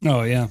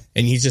 Oh, yeah.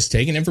 And he's just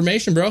taking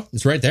information, bro.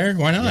 It's right there.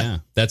 Why not? Yeah.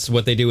 That's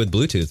what they do with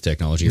Bluetooth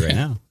technology right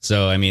now.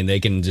 So, I mean, they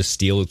can just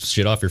steal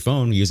shit off your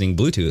phone using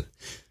Bluetooth.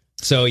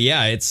 So,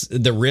 yeah, it's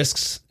the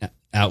risks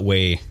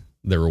outweigh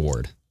the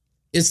reward.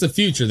 It's the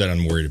future that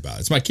I'm worried about.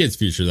 It's my kid's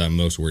future that I'm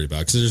most worried about.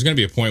 Because there's going to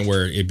be a point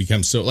where it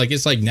becomes so, like,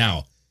 it's like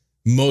now.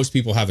 Most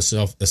people have a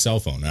cell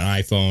phone,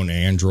 an iPhone, an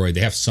Android.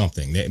 They have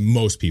something.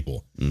 Most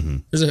people. Mm-hmm.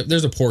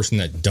 There's a portion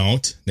that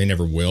don't. They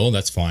never will.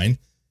 That's fine.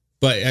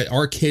 But at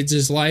our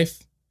kids'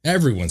 life,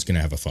 everyone's going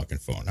to have a fucking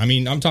phone. I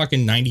mean, I'm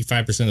talking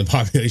 95% of the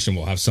population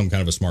will have some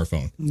kind of a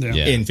smartphone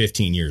in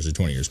 15 years or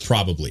 20 years,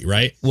 probably,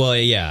 right? Well,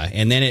 yeah.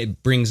 And then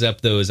it brings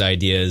up those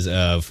ideas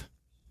of,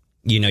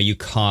 you know, you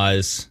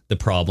cause the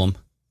problem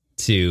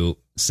to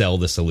sell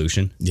the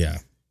solution. Yeah.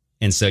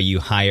 And so you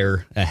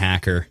hire a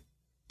hacker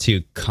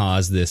to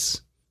cause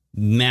this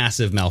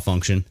massive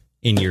malfunction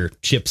in your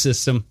chip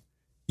system.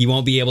 You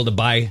won't be able to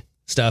buy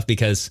stuff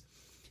because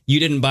you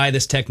didn't buy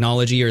this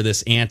technology or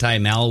this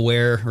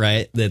anti-malware,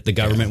 right, that the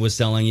government was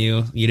selling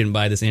you. You didn't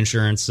buy this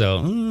insurance.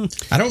 So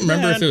I don't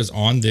remember if it was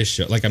on this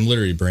show. Like, I'm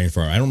literally brain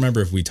farting. I don't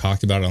remember if we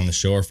talked about it on the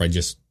show or if I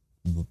just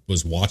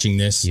was watching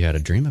this. You had a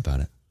dream about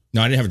it.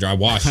 No, I didn't have a dream. I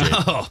watched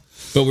it.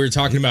 But we were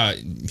talking about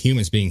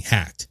humans being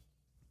hacked.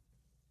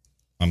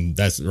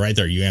 That's right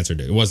there. You answered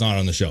it. It was not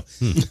on the show.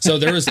 So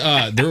there was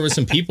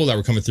some people that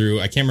were coming through.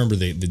 I can't remember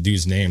the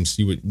dude's names.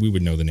 We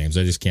would know the names.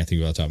 I just can't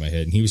think of it off the top of my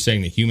head. And he was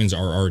saying that humans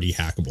are already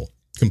hackable,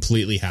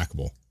 completely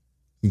hackable.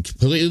 We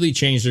completely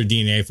change their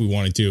DNA if we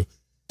wanted to,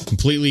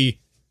 completely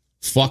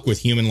fuck with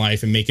human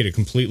life and make it a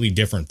completely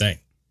different thing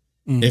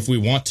if we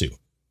want to,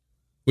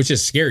 which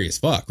is scary as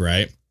fuck,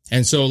 right?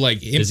 And so, like,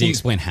 does he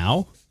explain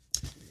how?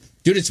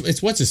 Dude,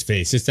 it's what's his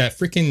face? It's that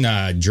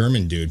freaking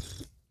German dude,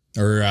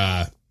 or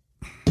I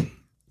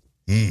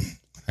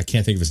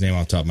can't think of his name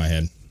off the top of my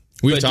head.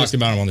 We've talked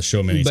about him on the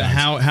show many times.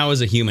 But how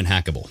is a human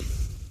hackable?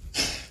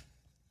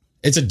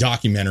 It's a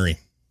documentary,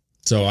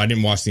 so I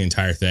didn't watch the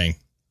entire thing.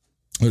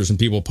 There were some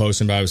people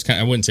posting about it.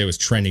 I wouldn't say it was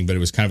trending, but it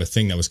was kind of a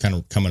thing that was kind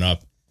of coming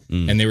up.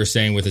 And they were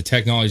saying with the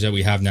technology that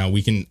we have now,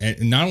 we can,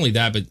 and not only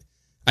that, but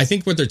I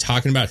think what they're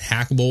talking about,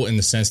 hackable in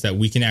the sense that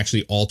we can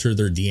actually alter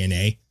their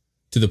DNA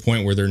to the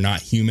point where they're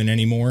not human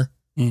anymore.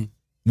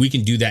 We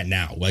can do that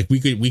now. Like we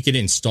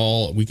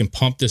can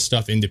pump this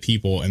stuff into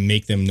people and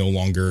make them no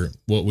longer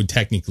what would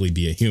technically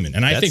be a human.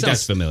 And I think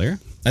that's familiar.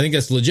 I think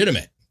that's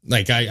legitimate.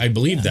 Like I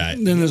believe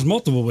that. Then there's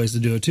multiple ways to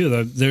do it too.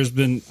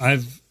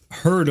 I've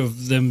heard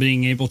of them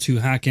being able to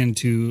hack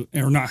into,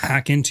 or not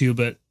hack into,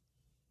 but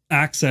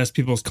access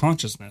people's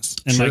consciousness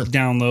and like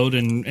download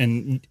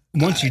and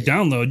once you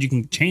download, you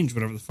can change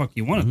whatever the fuck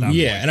you want at that point.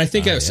 Yeah, and I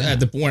think at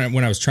the point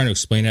when I was trying to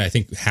explain it, I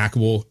think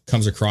hackable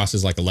comes across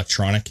as like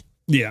electronic.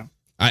 Yeah.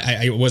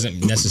 I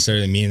wasn't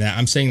necessarily meaning that.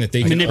 I'm saying that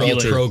they can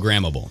alter.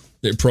 Programmable.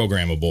 They're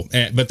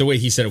programmable. But the way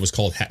he said it was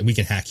called, we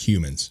can hack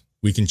humans.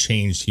 We can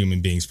change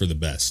human beings for the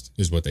best,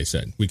 is what they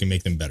said. We can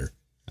make them better.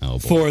 Oh, boy.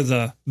 For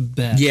the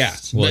best. Yeah.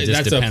 Well,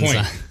 that's the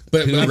point.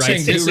 But who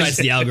writes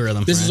the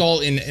algorithm? This is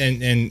all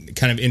in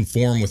kind of in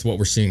form with what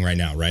we're seeing right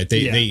now, right?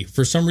 They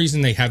for some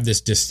reason they have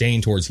this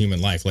disdain towards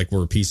human life, like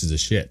we're pieces of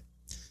shit.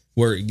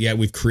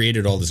 We've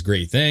created all these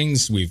great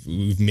things.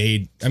 We've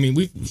made. I mean,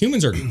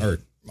 humans are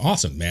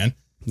awesome, man.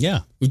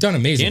 Yeah, we've done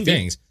amazing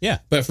things. Yeah,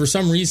 but for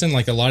some reason,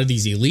 like a lot of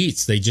these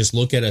elites, they just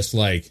look at us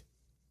like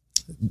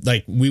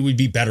we would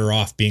be better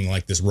off being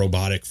like this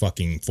robotic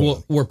fucking form.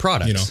 Well, we're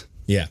products, you know?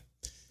 Yeah.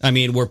 I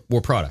mean,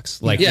 we're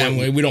products. Like,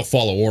 we don't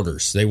follow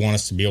orders. They want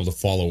us to be able to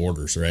follow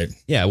orders, right?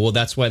 Yeah, well,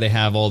 that's why they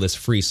have all this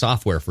free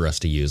software for us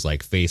to use,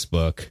 like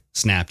Facebook,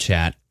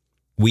 Snapchat.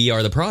 We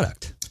are the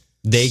product.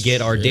 They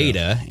get our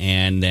data,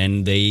 and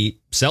then they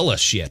sell us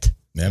shit,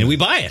 and we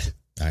buy it.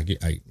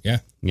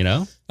 You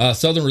know?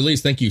 Southern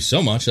Release, thank you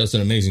so much. That's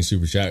an amazing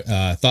super chat.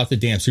 Thought the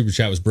damn super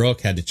chat was broke.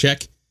 Had to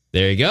check.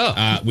 There you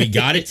go. We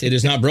got it. It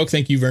is not broke.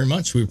 Thank you very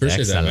much. We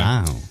appreciate that,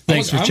 man.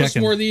 Thanks for checking. I almost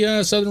wore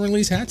the Southern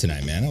Release hat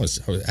tonight, man.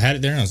 I had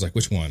it there, and I was like,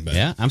 which one? But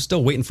yeah, I'm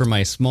still waiting for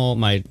my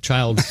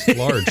child's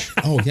large.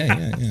 Oh,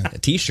 yeah. A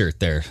T-shirt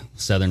there,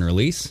 Southern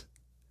Release.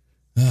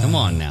 Come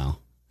on now.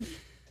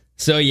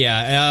 So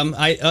yeah,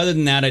 other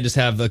than that, I just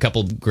have a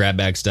couple grab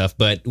bag stuff.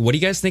 But what do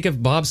you guys think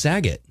of Bob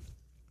Saget?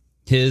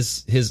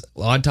 His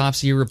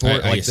autopsy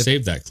report. I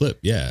saved that clip.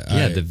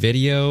 Yeah, the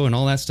video and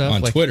all that stuff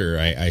on Twitter.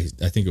 I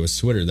think it was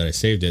Twitter that I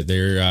saved it.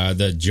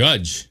 The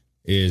judge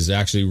is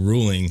actually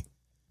ruling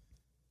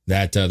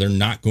that they're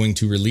not going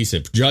to release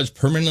it. Judge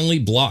permanently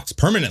blocks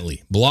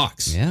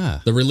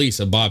the release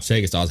of Bob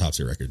Saget's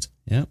autopsy records.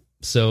 Yep.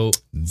 So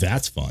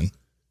that's fun.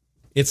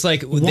 It's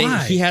like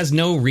he has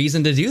no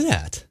reason to do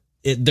that.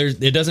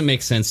 It doesn't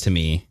make sense to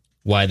me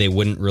why they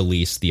wouldn't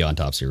release the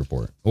autopsy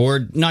report,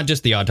 or not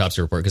just the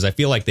autopsy report, because I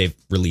feel like they've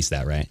released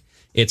that, right?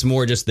 It's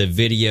more just the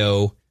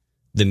video,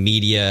 the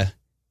media.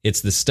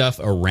 It's the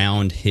stuff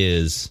around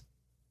his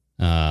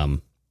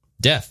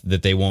death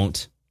that they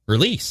won't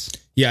release.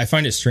 Yeah, I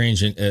find it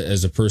strange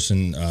as a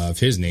person of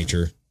his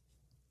nature.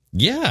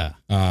 Yeah.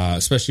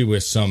 Especially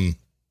with some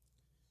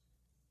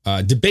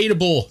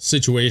debatable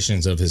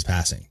situations of his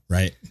passing,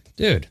 right?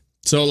 Dude.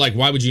 So, like,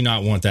 why would you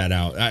not want that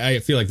out? I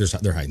feel like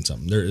they're hiding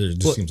something. There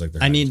just seems like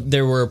they're hiding something.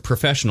 There were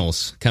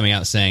professionals coming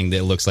out saying that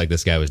it looks like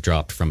this guy was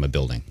dropped from a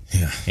building.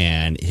 Yeah.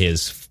 And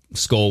his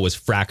skull was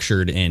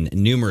fractured in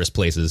numerous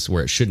places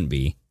where it shouldn't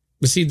be.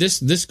 But see,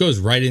 this goes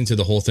right into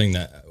the whole thing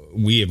that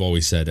we have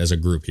always said as a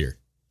group here.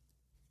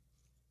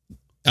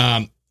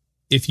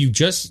 If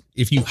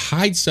you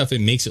hide stuff,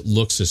 it makes it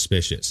look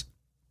suspicious.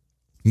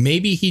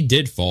 Maybe he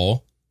did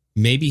fall.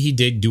 Maybe he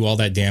did do all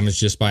that damage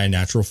just by a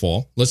natural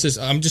fall.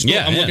 I'm looking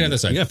at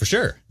this side. Yeah, for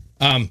sure.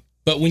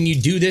 But when you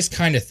do this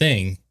kind of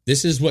thing,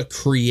 this is what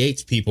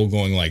creates people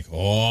going like,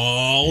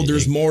 oh,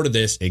 there's more to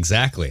this.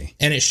 Exactly.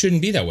 And it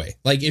shouldn't be that way.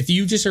 Like, if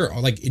you just are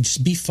like,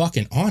 just be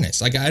fucking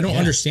honest. Like, I don't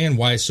understand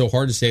why it's so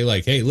hard to say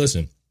like, hey,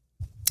 listen,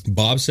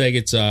 Bob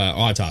Saget's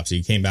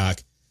autopsy came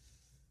back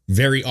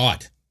very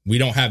odd. We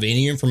don't have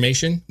any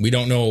information. We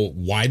don't know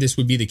why this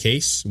would be the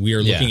case. We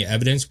are looking at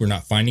evidence. We're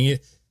not finding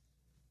it.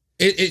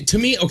 It to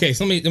me, okay,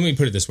 so let me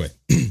put it this way.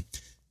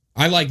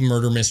 I like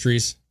murder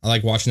mysteries. I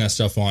like watching that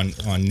stuff on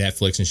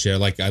Netflix and shit. I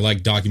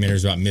like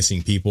documentaries about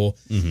missing people.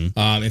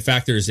 Mm-hmm. In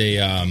fact, there's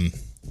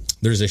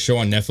a show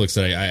on Netflix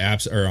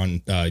that or on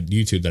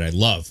YouTube that I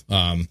love.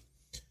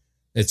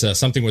 It's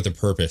Something with a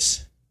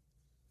Purpose.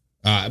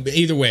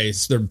 Either way,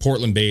 they're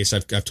Portland based.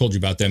 I've told you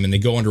about them, and they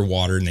go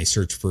underwater and they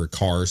search for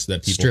cars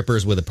that people.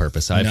 Strippers with a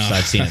Purpose.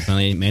 I've seen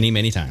it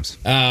many times.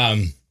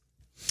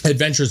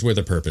 Adventures with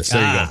a Purpose.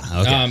 There you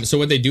go. Okay. So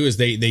what they do is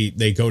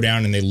they go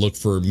down and they look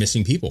for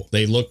missing people.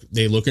 They look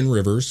in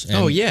rivers.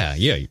 And,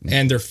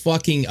 and they're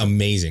fucking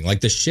amazing.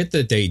 Like the shit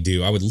that they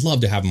do. I would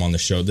love to have them on the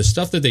show. The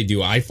stuff that they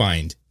do, I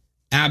find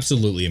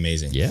absolutely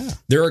amazing. Yeah.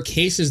 There are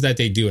cases that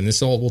they do, and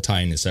this all will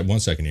tie in this at 1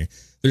 second here.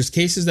 There's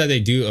cases that they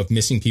do of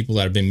missing people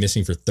that have been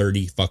missing for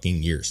 30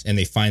 fucking years, and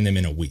they find them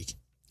in a week.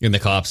 And the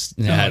cops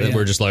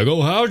were just like,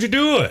 oh, how'd you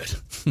do it?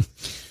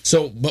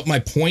 So, but my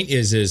point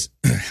is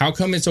how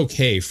come it's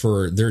okay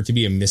for there to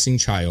be a missing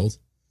child,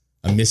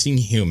 a missing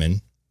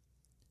human,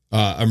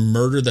 a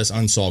murder that's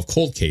unsolved,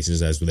 cold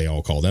cases, as they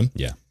all call them?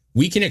 Yeah.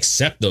 We can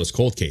accept those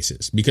cold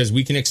cases because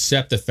we can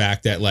accept the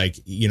fact that, like,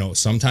 you know,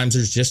 sometimes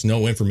there's just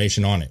no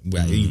information on it.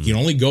 You can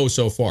only go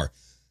so far.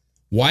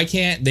 Why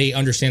can't they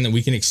understand that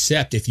we can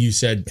accept if you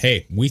said,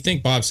 hey, we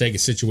think Bob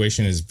Saget's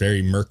situation is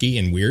very murky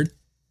and weird,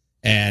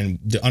 and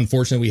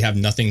unfortunately we have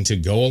nothing to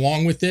go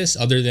along with this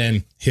other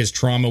than his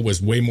trauma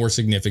was way more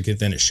significant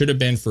than it should have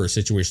been for a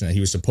situation that he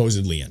was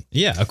supposedly in.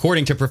 Yeah,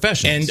 according to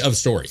professionals. End of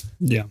story.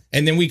 Yeah.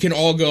 And then we can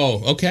all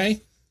go,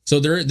 okay, so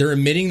they're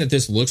admitting that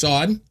this looks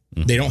odd.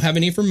 Mm-hmm. They don't have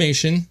any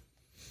information.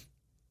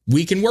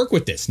 We can work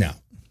with this now.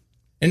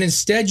 And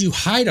instead, you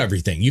hide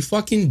everything. You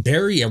fucking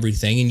bury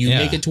everything, and you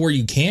make it to where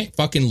you can't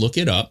fucking look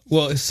it up.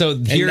 Well, so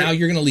and now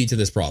you're going to lead to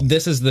this problem.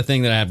 This is the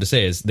thing that I have to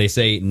say is they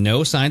say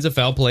no signs of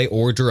foul play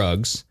or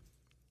drugs,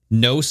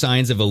 no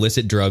signs of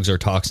illicit drugs or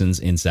toxins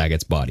in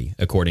Saget's body,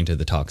 according to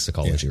the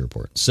toxicology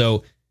report.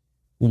 So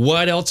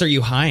what else are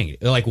you hiding?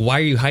 Like, why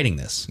are you hiding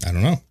this? I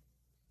don't know.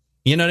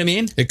 You know what I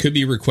mean? It could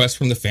be a request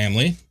from the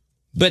family.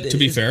 But to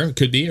be fair, it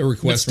could be a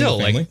request from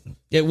the family. Like,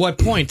 at what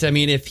point? I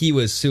mean, if he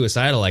was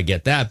suicidal, I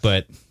get that,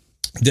 but...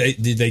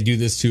 Did they do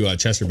this to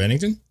Chester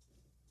Bennington?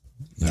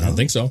 No. I don't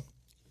think so.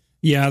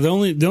 Yeah, the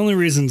only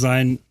reasons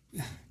I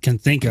can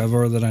think of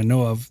or that I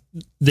know of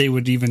they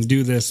would even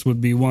do this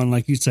would be one,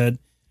 like you said,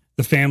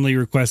 the family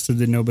requested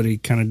that nobody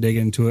kind of dig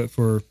into it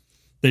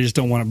they just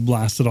don't want it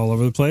blasted all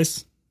over the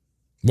place.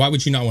 Why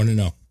would you not want to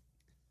know?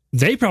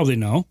 They probably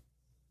know.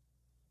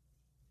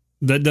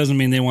 That doesn't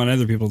mean they want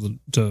other people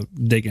to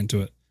dig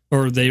into it,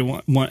 or they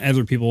want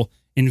other people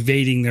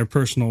invading their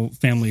personal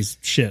family's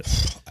shit.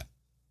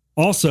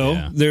 Also,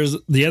 there's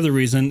the other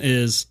reason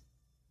is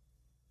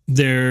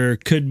there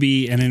could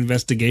be an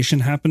investigation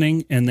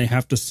happening and they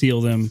have to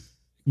seal them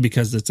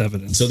because it's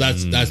evidence. So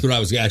that's what I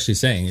was actually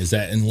saying is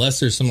that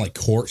unless there's some like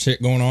court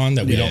shit going on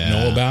that we don't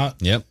know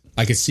about,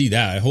 I could see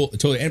that.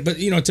 Totally. But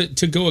you know,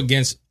 to go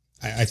against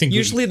I think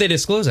usually they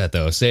disclose that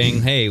though,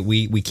 saying, "Hey,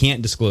 we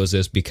can't disclose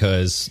this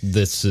because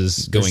this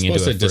is going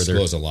into a further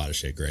disclose a lot of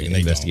shit, Greg, and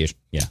investigation."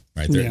 Yeah,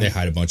 right. They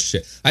hide a bunch of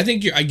shit. I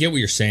think I get what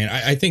you're saying.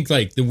 I think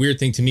like the weird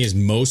thing to me is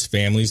most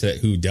families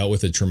who dealt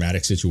with a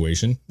traumatic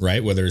situation,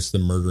 right? Whether it's the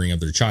murdering of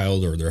their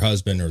child or their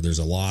husband, or there's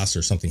a loss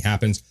or something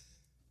happens,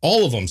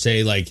 all of them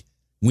say like,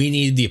 "We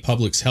need the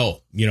public's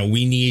help.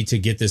 We need to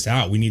get this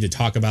out. We need to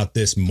talk about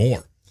this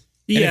more."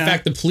 And in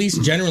fact, the police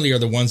generally are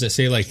the ones that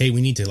say like, "Hey,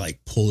 we need to like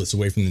pull this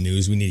away from the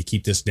news. We need to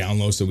keep this down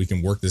low so we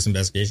can work this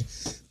investigation."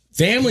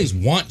 Families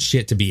want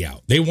shit to be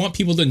out. They want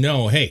people to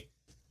know, hey,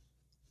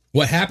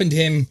 what happened to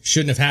him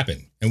shouldn't have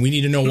happened, and we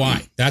need to know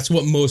why. That's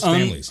what most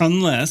families.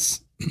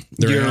 Unless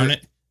they're on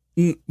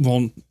it.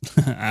 Well,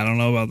 I don't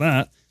know about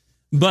that,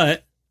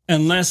 but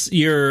unless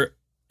you're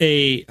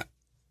a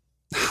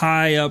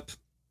high up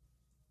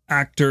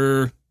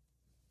actor,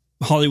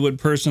 Hollywood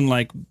person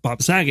like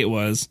Bob Saget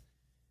was,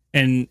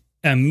 and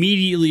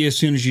immediately as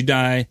soon as you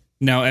die,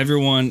 now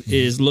everyone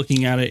is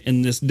looking at it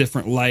in this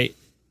different light,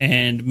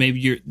 and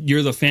maybe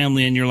you're the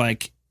family and you're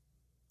like,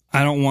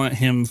 I don't want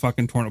him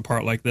fucking torn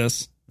apart like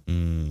this,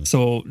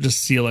 so just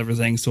seal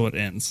everything so it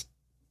ends.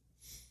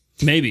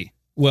 Maybe.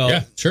 Well,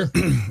 yeah, sure.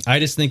 I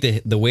just think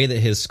that the way that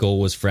his skull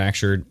was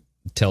fractured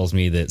tells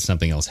me that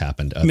something else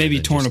happened. Maybe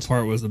torn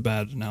apart was a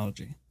bad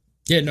analogy.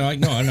 Yeah, no, I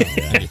know.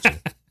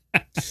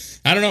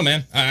 I don't know,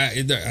 man.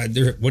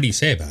 What do you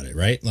say about it,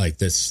 right? Like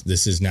this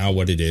is now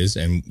what it is,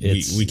 and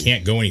we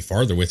can't go any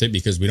farther with it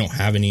because we don't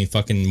have any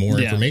fucking more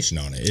information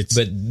on it.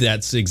 But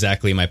that's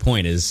exactly my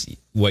point, is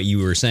what you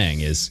were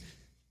saying is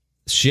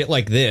shit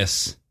like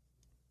this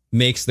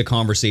makes the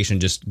conversation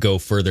just go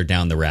further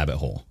down the rabbit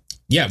hole.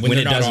 Yeah, when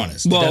they're not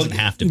honest. Well, it doesn't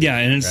have to be. Yeah,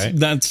 and right?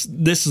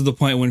 this is the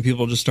point when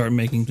people just start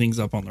making things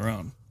up on their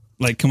own.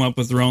 Like come up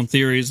with their own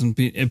theories, and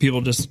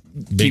people just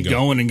keep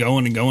going and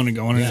going and going and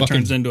going, and it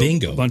turns into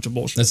a bunch of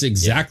bullshit. That's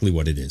exactly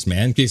what it is,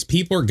 man. Because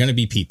people are going to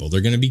be people.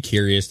 They're going to be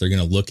curious. They're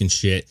going to look and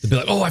shit. They'll be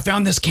like, "Oh, I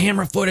found this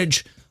camera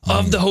footage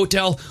of the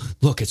hotel.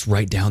 Look, it's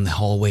right down the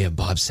hallway of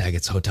Bob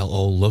Saget's hotel.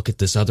 Oh, look at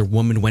this other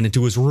woman went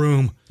into his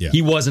room. Yeah.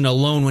 He wasn't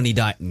alone when he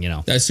died."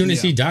 As soon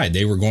as he died,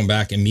 they were going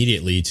back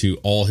immediately to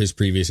all his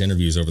previous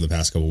interviews over the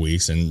past couple of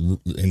weeks and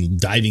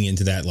diving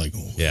into that. Like,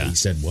 he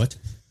said what?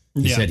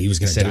 He said he was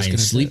going to die in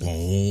sleep.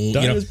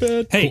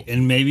 Hey,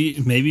 and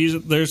maybe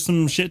there's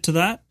some shit to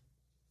that,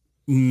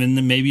 and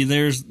then maybe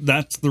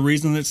that's the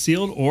reason it's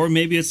sealed, or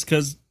maybe it's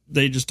because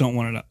they just don't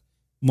want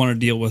to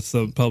deal with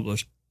the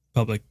public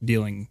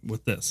dealing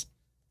with this.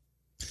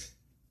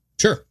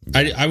 Sure,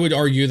 I would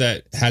argue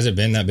that hasn't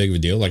been that big of a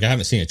deal. Like I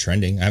haven't seen it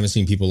trending. I haven't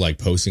seen people like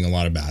posting a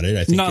lot about it.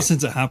 I think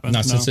since it happened.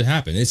 Since it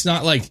happened. It's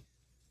not like.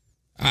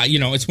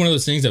 It's one of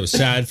those things that was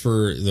sad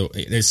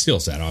it's still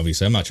sad,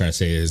 obviously. I'm not trying to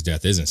say his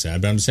death isn't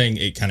sad, but I'm saying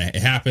it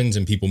happens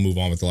and people move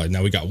on with their life.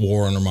 Now we got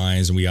war on our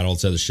minds and we got all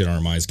this other shit on our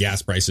minds,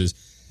 gas prices.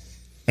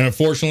 And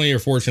unfortunately or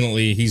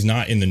fortunately, he's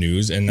not in the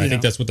news. And I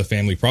think that's what the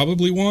family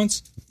probably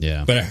wants.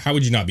 Yeah. But how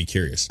would you not be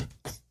curious?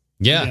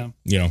 Yeah.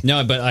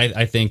 No, but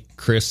I think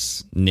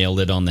Chris nailed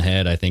it on the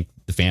head. I think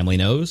the family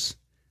knows.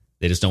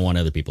 They just don't want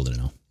other people to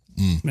know.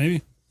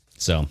 Maybe.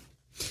 So,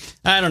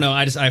 I don't know.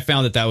 I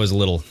found that was a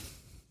little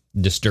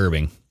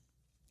disturbing,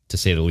 to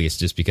say the least,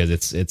 just because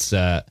it's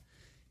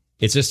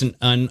just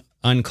an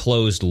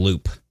unclosed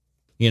loop.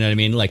 You know what I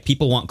mean? Like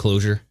people want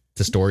closure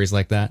to stories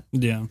like that.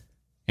 Yeah.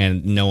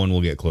 And no one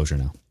will get closure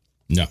now.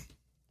 No,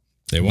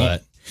 they won't.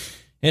 But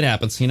it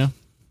happens,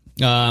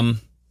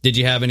 Did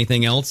you have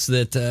anything else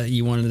that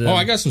you wanted to? Oh,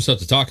 I got some stuff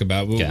to talk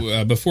about.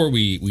 Yeah. Before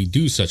we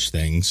do such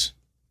things,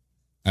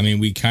 I mean,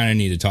 we kind of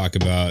need to talk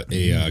about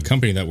a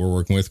company that we're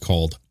working with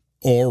called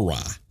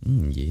Aura.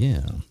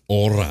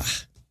 Aura.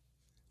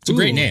 It's a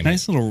great name.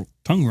 Nice little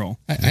tongue roll.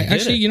 I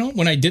actually,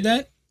 when I did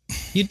that,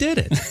 you did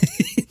it.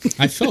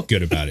 I felt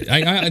good about it.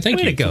 I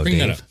thank you for bringing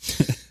that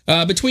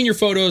up. Between your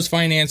photos,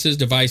 finances,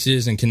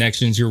 devices, and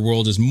connections, your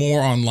world is more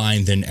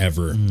online than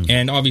ever.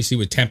 And obviously,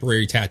 with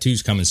temporary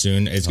tattoos coming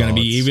soon, it's going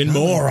to be even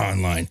more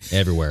online.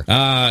 Everywhere.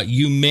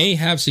 You may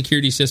have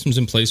security systems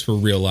in place for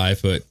real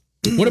life, but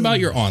what about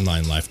your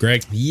online life,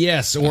 Greg?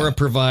 Yes, Aura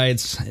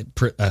provides...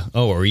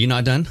 are you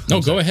not done? No,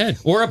 go ahead.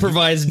 Aura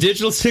provides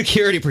digital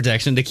security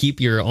protection to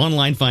keep your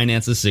online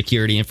finances,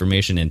 security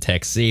information, and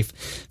tech safe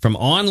from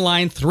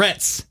online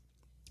threats.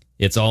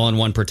 It's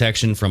all-in-one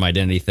protection from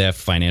identity theft,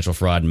 financial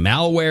fraud,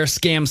 malware,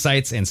 scam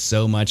sites, and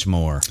so much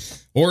more.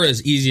 Aura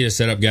is easy to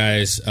set up,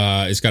 guys.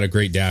 It's got a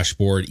great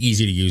dashboard,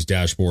 easy-to-use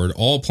dashboard.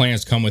 All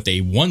plans come with a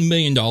 $1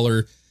 million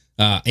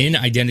in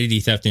identity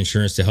theft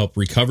insurance to help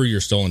recover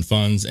your stolen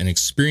funds, and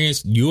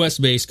experienced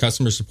U.S.-based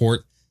customer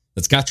support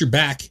that's got your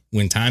back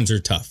when times are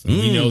tough. And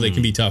we know they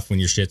can be tough when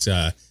your shit's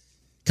kind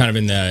of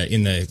in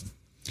the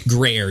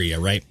gray area,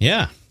 right?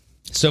 Yeah.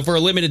 So for a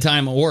limited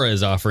time, Aura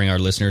is offering our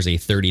listeners a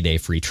 30-day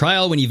free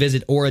trial when you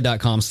visit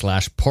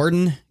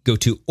aura.com/pardon. Go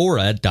to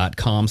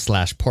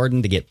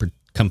aura.com/pardon to get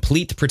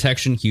complete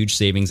protection, huge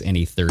savings, and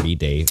a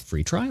 30-day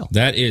free trial.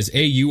 That is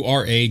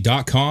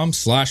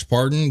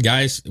aura.com/pardon.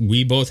 Guys,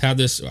 we both have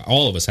this.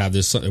 All of us have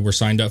this. We're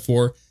signed up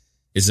for.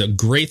 It's a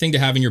great thing to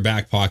have in your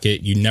back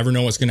pocket. You never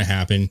know what's going to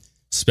happen.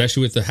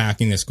 especially with the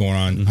hacking that's going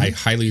on. I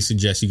highly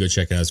suggest you go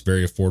check it out. It's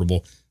very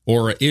affordable.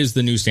 Or is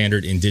the new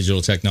standard in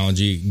digital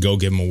technology. Go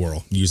give them a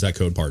whirl. Use that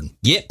code PARDON.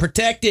 Get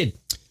protected.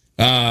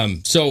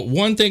 So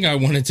one thing I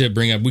wanted to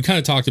bring up, we kind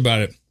of talked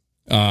about it.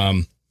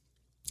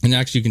 And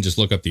actually you can just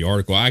look up the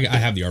article. I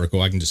have the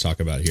article. I can just talk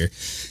about it here.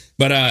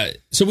 But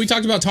so we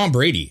talked about Tom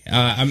Brady.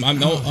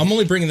 I'm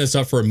only bringing this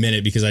up for a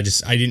minute because I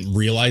didn't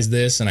realize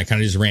this and I kind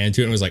of just ran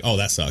into it and was like, oh,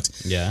 that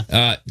sucks.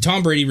 Yeah.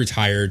 Tom Brady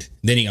retired,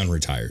 then he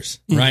unretires,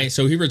 right?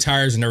 So he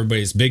retires and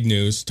everybody's big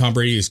news. Tom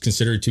Brady is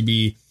considered to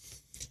be,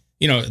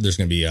 there's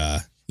going to be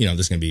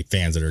there's going to be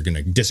fans that are going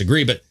to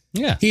disagree, but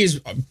yeah, he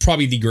is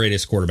probably the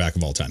greatest quarterback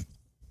of all time.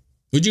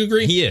 Would you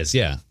agree? He is,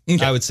 yeah.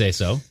 Okay. I would say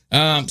so.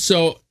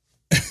 So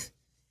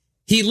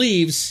he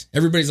leaves.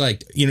 Everybody's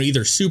like,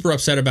 either super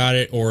upset about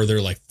it or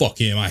they're like, fuck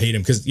him, I hate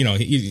him because,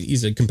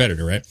 he's a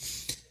competitor, right?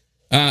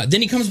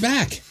 Then he comes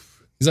back.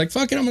 He's like,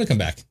 fuck it, I'm going to come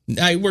back.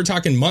 We're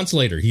talking months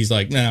later. He's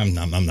like, nah,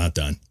 I'm not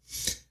done.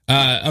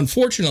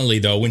 Unfortunately,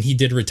 though, when he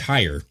did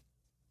retire,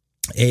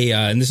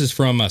 and this is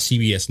from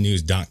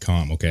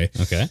CBSNews.com, okay?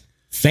 Okay.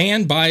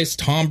 Fan buys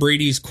Tom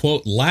Brady's,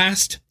 quote,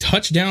 last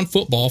touchdown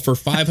football for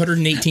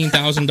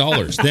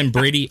 $518,000. Then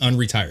Brady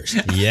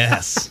unretires.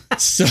 Yes.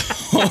 So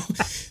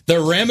the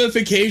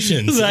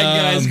ramifications. That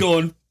guy's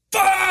going,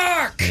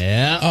 fuck!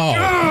 Yeah.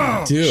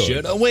 Oh, dude.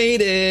 Should have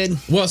waited.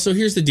 Well, so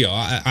here's the deal.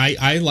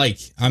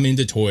 I'm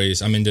into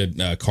toys. I'm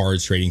into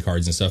cards, trading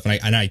cards and stuff.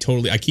 And I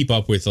keep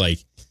up with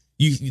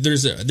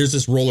there's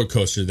this roller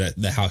coaster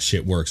that how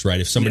shit works, right?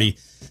 If somebody,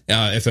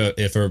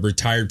 if a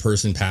retired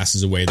person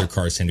passes away, their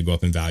cards tend to go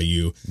up in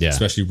value,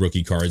 especially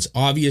rookie cards.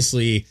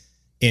 Obviously,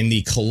 in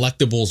the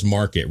collectibles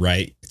market,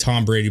 right?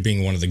 Tom Brady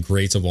being one of the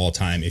greats of all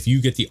time. If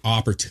you get the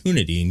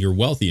opportunity and you're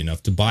wealthy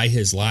enough to buy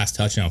his last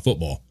touchdown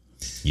football,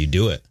 you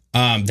do it.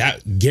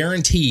 That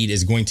guaranteed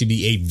is going to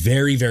be a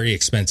very, very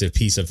expensive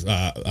piece of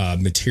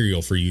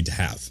material for you to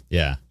have.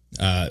 Yeah.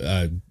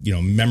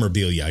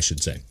 Memorabilia, I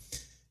should say.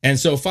 And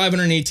so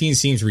 518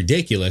 seems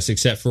ridiculous,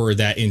 except for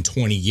that in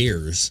 20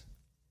 years,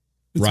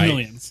 it's right?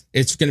 Millions.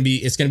 It's going to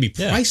be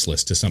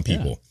priceless to some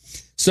people. Yeah.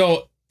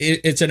 So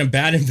it's a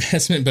bad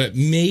investment, but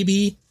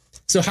maybe.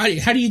 So how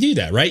do you do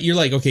that, right? You're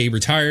like, okay, he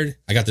retired.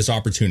 I got this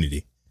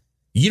opportunity.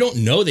 You don't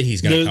know that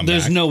he's going to come back.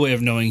 There's no way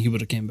of knowing he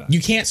would have came back.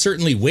 You can't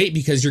certainly wait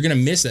because you're going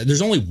to miss that.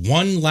 There's only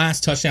one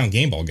last touchdown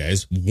game ball,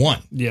 guys.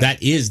 One. Yeah.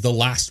 That is the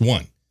last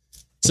one.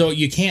 So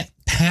you can't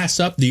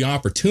pass up the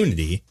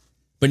opportunity.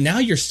 But now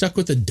you're stuck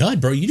with a dud,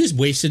 bro. You just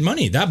wasted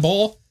money. That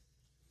ball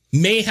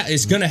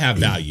is going to have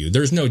value.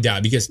 There's no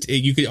doubt because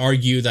you could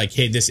argue like,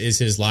 hey, this is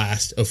his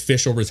last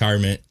official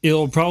retirement.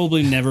 It'll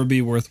probably never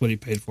be worth what he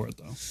paid for it,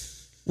 though.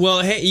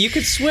 Well, hey, you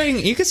could swing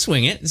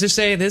it. Just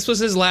say this was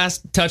his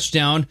last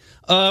touchdown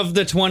of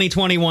the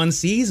 2021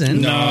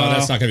 season. No,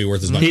 that's not going to be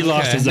worth as much. He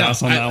lost his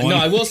ass on that one. No,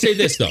 I will say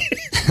this, though.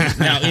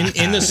 Now,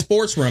 in the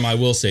sports realm, I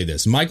will say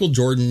this. Michael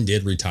Jordan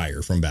did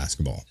retire from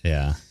basketball.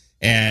 Yeah.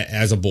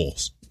 As a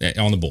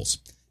on the Bulls.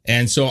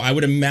 And so I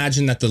would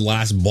imagine that the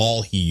last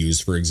ball he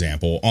used, for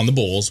example, on the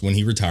Bulls when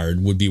he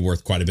retired would be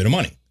worth quite a bit of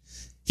money.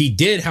 He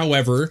did,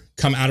 however,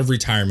 come out of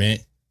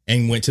retirement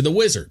and went to the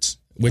Wizards,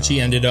 which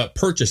he ended up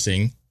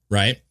purchasing,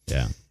 right?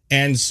 Yeah.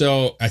 And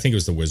so I think it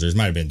was the Wizards.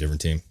 Might have been a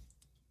different team.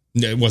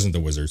 It wasn't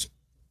the Wizards.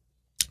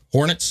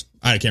 Hornets?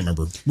 I can't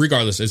remember.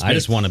 Regardless. I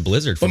just want a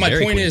Blizzard. But my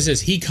point is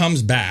he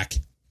comes back,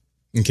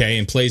 okay,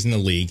 and plays in the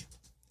league.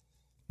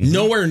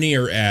 Nowhere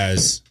near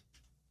as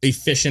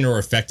efficient or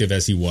effective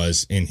as he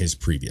was in his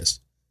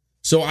previous.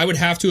 So I would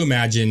have to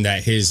imagine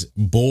that his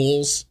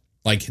Bulls,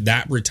 like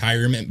that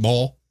retirement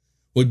ball,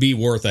 would be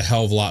worth a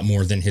hell of a lot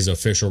more than his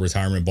official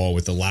retirement ball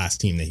with the last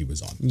team that he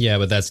was on. Yeah,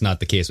 but that's not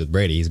the case with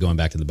Brady. He's going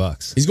back to the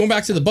Bucks. He's going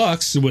back to the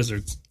Bucks. The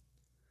Wizards.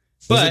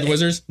 But the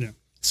Wizards? Yeah.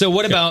 So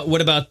what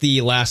about the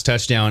last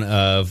touchdown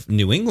of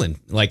New England?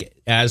 Like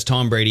as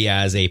Tom Brady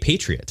as a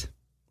Patriot.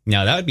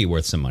 Now that would be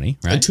worth some money,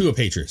 right? To a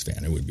Patriots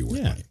fan, it would be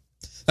worth money.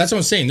 That's what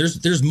I'm saying.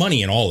 There's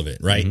money in all of it,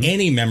 right? Mm-hmm.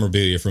 Any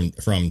memorabilia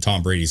from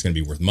Tom Brady is going to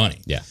be worth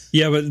money. Yeah.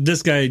 Yeah, but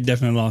this guy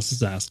definitely lost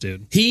his ass,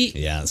 dude.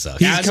 It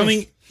sucks.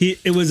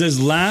 It was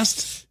his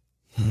last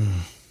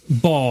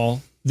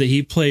ball that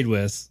he played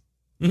with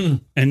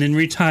and then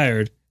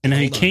retired. And then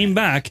he came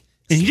back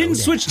and he didn't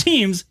switch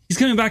teams. He's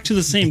coming back to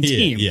the same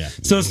team. Yeah.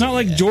 So it's not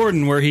like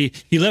Jordan where he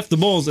left the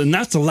Bulls and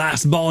that's the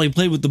last ball he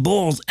played with the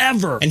Bulls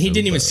ever. And he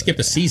didn't even skip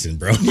a season,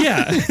 bro.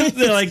 Yeah.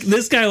 They're like,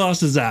 this guy lost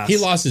his ass. He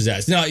lost his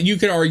ass. Now, you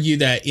could argue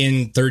that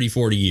in 30,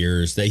 40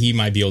 years that he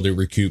might be able to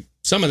recoup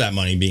some of that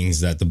money, being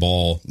that the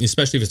ball,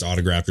 especially if it's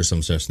autographed or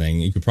some such thing,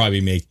 you could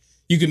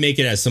make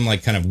it as some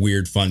like kind of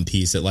weird fun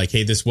piece that like,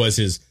 hey, this was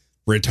his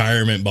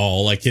retirement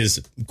ball, like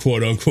his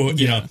quote unquote,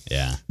 you know.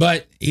 Yeah.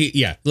 But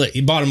look,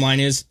 bottom line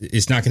is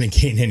it's not going to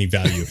gain any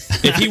value.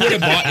 If he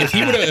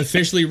would have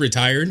officially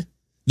retired,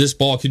 this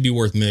ball could be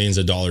worth millions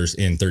of dollars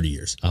in 30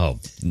 years. Oh,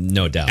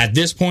 no doubt. At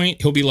this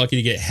point, he'll be lucky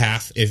to get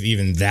half, if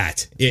even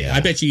that. I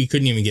bet you he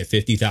couldn't even get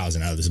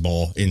 50,000 out of this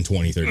ball in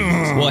 20, 30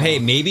 years. Well, hey,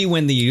 maybe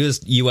when the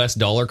US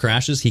dollar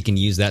crashes, he can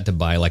use that to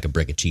buy like a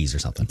brick of cheese or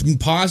something.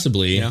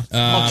 Possibly. You know?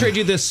 I'll trade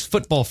you this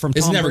football from Tom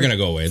It's never Brady. going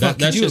to go away.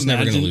 That's just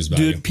never going to lose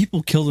value. Dude,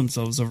 people kill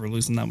themselves over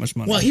losing that much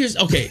money. Well,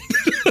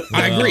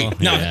 I agree.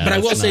 No, but I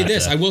will say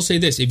this. I will say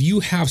this. If you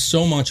have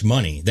so much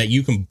money that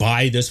you can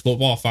buy this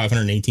football,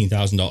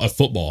 $518,000, a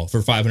football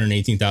for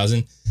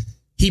 $518,000,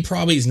 he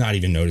probably is not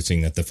even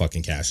noticing that the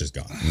fucking cash is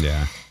gone.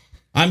 Yeah.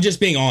 I'm just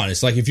being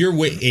honest. Like, if you're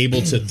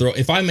able to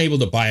if I'm able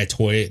to buy a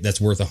toy that's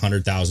worth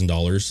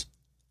 $100,000,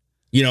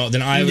 you know,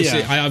 then I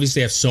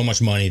obviously have so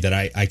much money that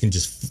I can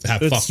just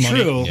have That's fuck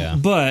money. True,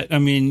 but I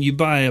mean, you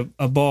buy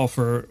a ball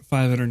for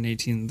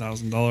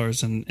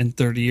 $518,000, and in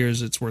 30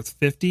 years it's worth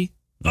 $50,000.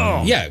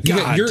 Oh yeah,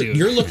 God,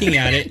 you're looking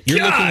at it.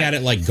 You're looking at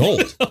it like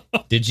gold.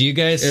 Did you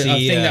guys see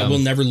a thing that will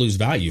never lose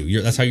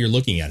value? That's how you're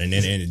looking at it,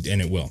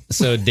 and it will.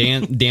 So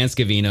Dan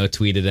Scavino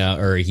tweeted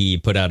out, or he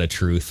put out a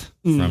truth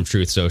from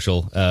Truth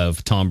Social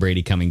of Tom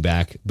Brady coming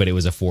back, but it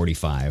was a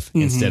 45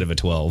 instead of a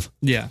 12.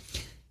 Yeah,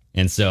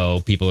 and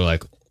so people are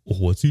like,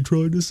 "What's he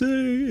trying to say?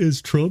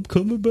 Is Trump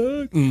coming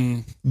back?"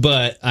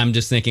 But I'm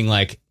just thinking,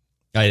 like,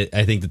 I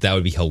think that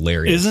would be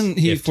hilarious. Isn't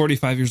he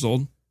 45 years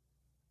old?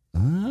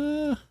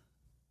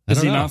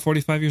 Is he not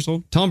 45 years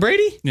old? Tom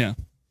Brady? Yeah.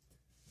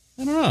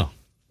 I don't know.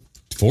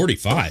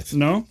 45?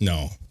 No.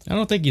 I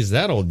don't think he's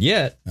that old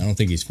yet. I don't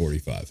think he's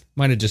 45.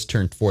 Might have just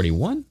turned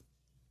 41.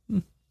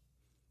 He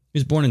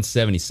was born in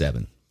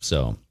 77,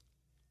 so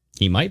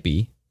he might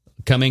be.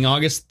 Coming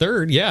August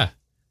 3rd, yeah.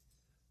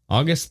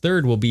 August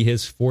 3rd will be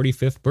his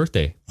 45th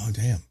birthday. Oh,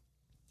 damn.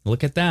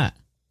 Look at that.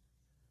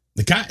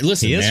 The guy,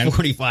 listen, he is man,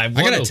 45.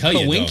 I gotta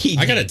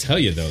tell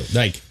you, though,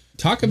 like,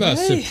 talk about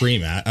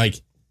supreme. Like,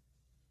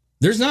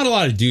 there's not a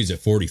lot of dudes at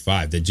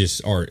 45 that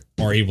just are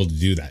able to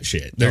do that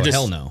shit. They're just,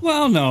 hell no.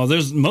 Well, no,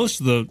 there's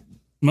most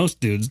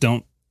dudes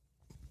don't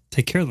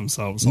take care of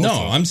themselves. Also.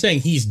 No, I'm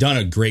saying he's done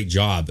a great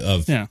job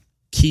of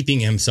keeping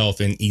himself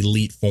in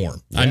elite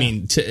form. Yeah. I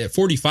mean,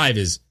 45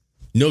 is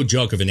no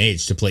joke of an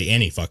age to play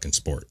any fucking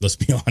sport. Let's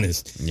be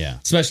honest. Yeah.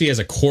 Especially as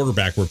a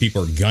quarterback where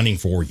people are gunning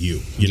for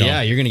you. You know?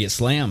 Yeah, you're going to get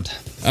slammed.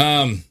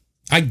 I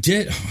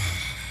did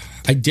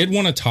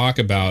want to talk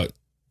about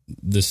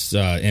this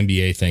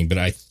NBA thing, but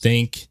I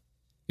think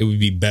it would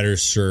be better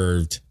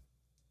served.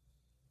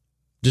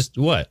 Just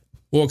what?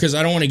 Well, because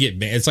I don't want to get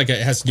banned. It's like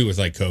it has to do with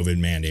like COVID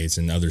mandates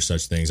and other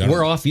such things.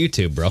 We're off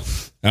YouTube, bro.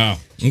 Oh,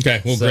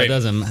 okay. Well, so great. It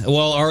doesn't.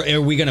 Well,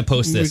 are we going to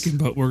post this?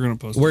 We're going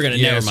to post. We're going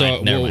to. Never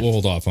mind. We'll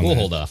hold off on that. We'll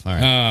hold off. All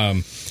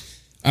right.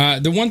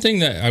 The one thing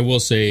that I will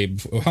say,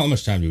 how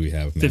much time do we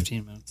have, man?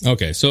 15 minutes.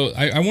 Okay, so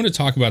I want to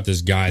talk about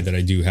this guy that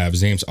I do have.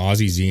 His name's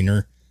Ozzy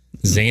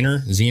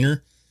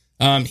Zehner.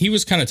 He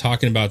was kind of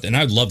talking about, and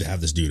I'd love to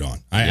have this dude on.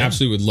 I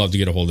absolutely would love to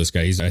get a hold of this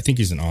guy. I think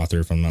he's an author,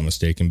 if I'm not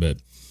mistaken, but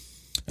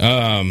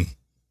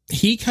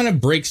he kind of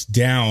breaks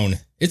down.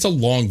 It's a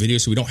long video,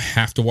 so we don't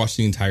have to watch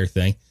the entire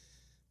thing.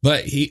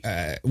 But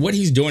what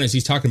he's doing is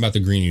he's talking about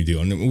the Green New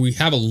Deal. And we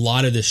have a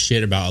lot of this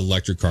shit about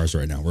electric cars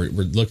right now. We're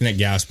looking at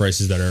gas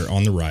prices that are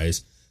on the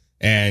rise.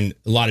 And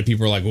a lot of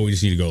people are like, well, we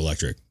just need to go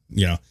electric.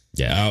 You know?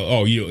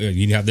 Yeah.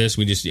 You have this?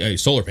 We just,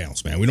 solar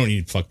panels, man. We don't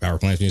need fuck power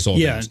plants. We need solar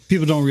panels. Yeah,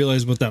 people don't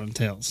realize what that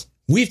entails.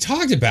 We've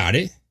talked about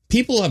it.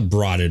 People have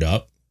brought it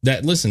up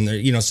that, listen,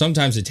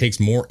 sometimes it takes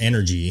more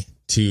energy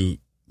to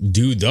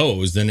do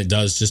those than it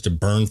does just to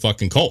burn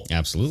fucking coal.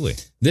 Absolutely.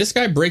 This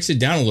guy breaks it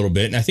down a little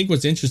bit, and I think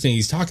what's interesting,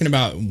 he's talking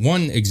about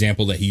one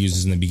example that he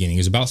uses in the beginning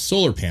is about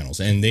solar panels,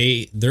 and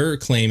their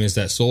claim is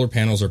that solar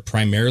panels are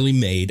primarily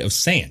made of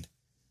sand.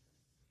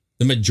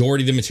 The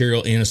majority of the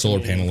material in a solar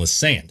panel is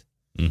sand.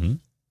 Mm-hmm.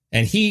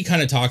 And he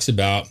kind of talks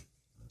about,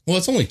 well,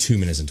 it's only 2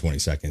 minutes and 20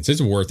 seconds.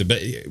 It's worth it,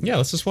 but yeah,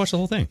 let's just watch the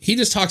whole thing. He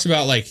just talks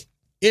about, like,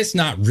 it's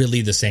not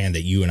really the sand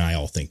that you and I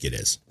all think it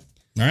is.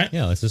 All right?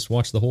 Yeah, let's just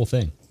watch the whole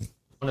thing.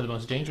 One of the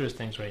most dangerous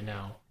things right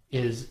now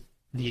is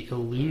the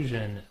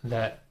illusion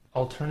that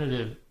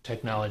alternative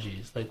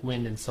technologies like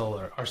wind and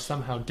solar are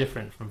somehow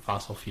different from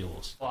fossil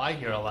fuels. Well, I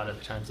hear a lot of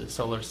the times that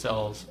solar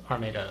cells are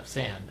made out of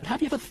sand.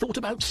 Have you ever thought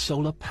about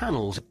solar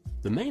panels?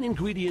 The main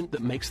ingredient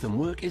that makes them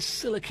work is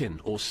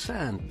silicon or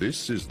sand.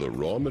 This is the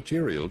raw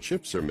material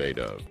chips are made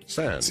of.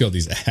 Sand. See all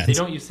these ads. They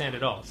don't use sand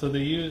at all. So they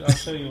use, I'll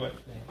show you what.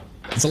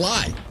 It's a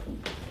lie.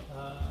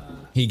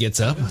 He gets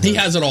up. He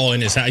has it all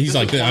in his house. He's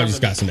like, I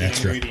just got some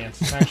extra. Ingredients.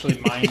 It's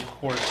actually mined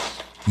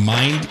quartz.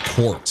 Mined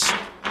quartz.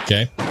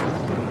 Okay.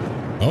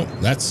 Oh,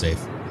 that's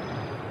safe.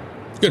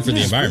 Good for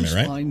the environment,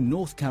 right? Spruce Pine,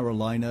 North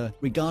Carolina,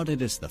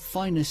 regarded as the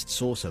finest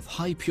source of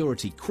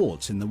high-purity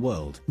quartz in the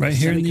world. Right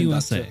here in the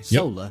USA.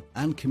 Solar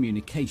and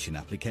communication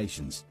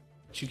applications.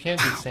 But you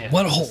can't do sand.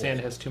 What a hole.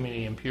 Sand has too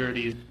many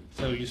impurities.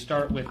 So you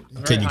start with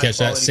Can you catch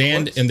that?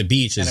 Sand and the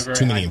beach is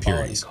too many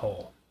impurities.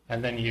 Coal.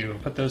 And then you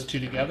put those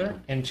two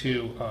together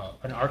into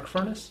an arc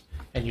furnace,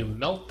 and you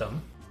melt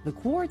them. The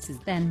quartz is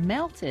then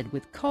melted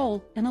with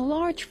coal in a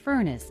large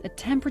furnace at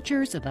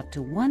temperatures of up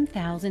to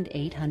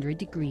 1,800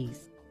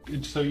 degrees.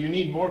 So you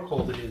need more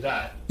coal to do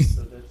that.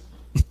 So that's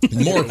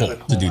More coal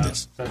to do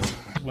this. That's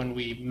when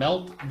we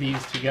melt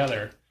these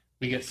together,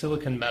 we get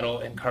silicon metal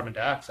and carbon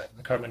dioxide.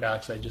 The carbon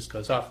dioxide just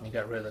goes off, and you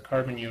got rid of the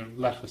carbon, you're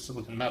left with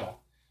silicon metal.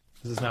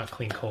 This is not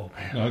clean coal.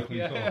 Not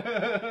clean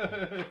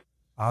coal.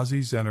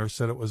 Ozzy Zenner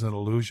said it was an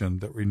illusion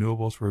that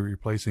renewables were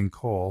replacing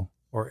coal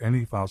or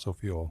any fossil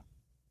fuel.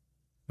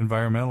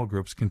 Environmental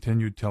groups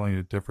continued telling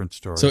a different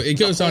story. So it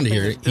goes on to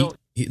here.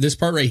 This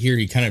part right here,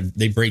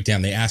 they break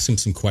down. They ask him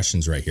some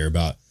questions right here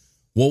about,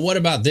 well, what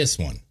about this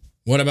one?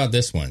 What about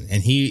this one?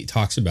 And he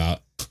talks about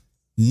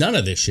none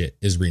of this shit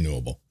is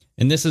renewable.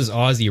 And this is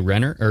Ozzy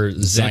Renner or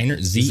Zenner,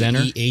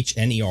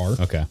 Zehner.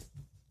 Okay.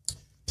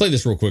 Play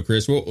this real quick,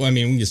 Chris. Well, I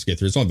mean, we can just get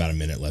through. It's only about a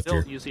minute left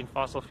here. Using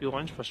fossil fuel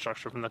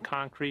infrastructure, from the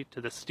concrete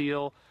to the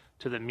steel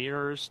to the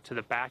mirrors to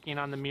the backing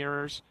on the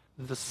mirrors.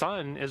 The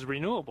sun is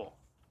renewable,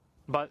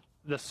 but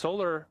the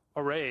solar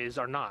arrays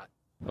are not.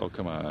 Oh,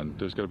 come on.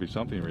 There's got to be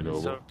something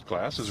renewable.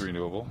 Glass is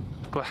renewable.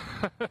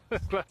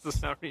 Glass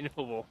is not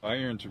renewable.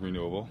 Iron's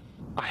renewable.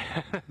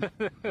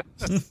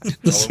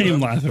 The same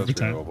laugh every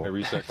time. I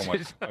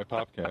recycle my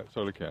pop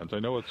soda cans. I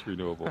know it's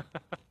renewable.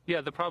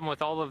 Yeah, the problem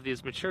with all of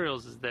these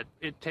materials is that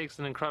it takes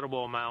an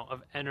incredible amount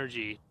of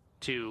energy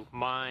to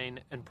mine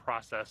and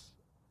process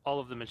all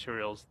of the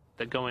materials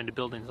that go into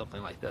building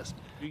something like this.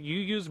 You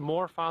use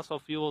more fossil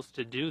fuels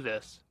to do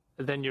this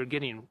than you're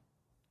getting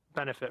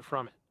benefit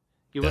from it.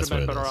 You would have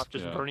been better off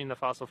just burning the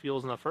fossil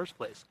fuels in the first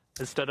place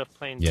instead of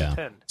playing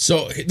pretend.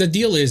 So the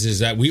deal is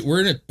that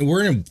we're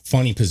in a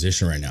funny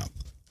position right now.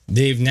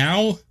 They've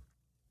now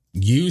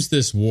used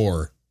this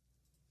war.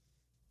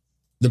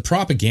 The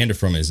propaganda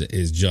from it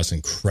is just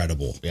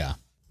incredible. Yeah.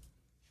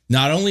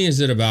 Not only is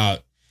it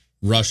about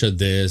Russia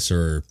this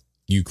or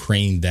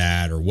Ukraine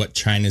that or what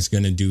China's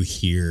going to do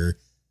here,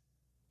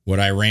 what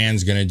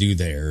Iran's going to do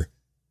there.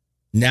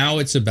 Now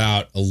it's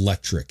about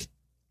electric.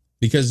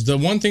 Because the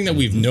one thing that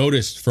we've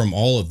noticed from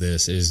all of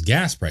this is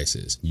gas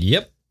prices.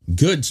 Yep.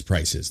 Goods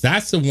prices.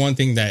 That's the one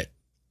thing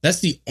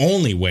that's the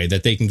only way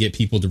that they can get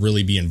people to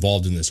really be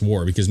involved in this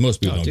war, because most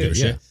people don't give a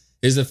shit,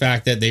 is the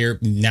fact that they are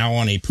now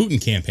on a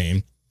Putin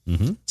campaign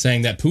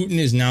saying that Putin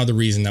is now the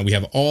reason that we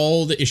have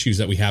all the issues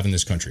that we have in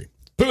this country.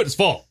 Putin's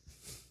fault.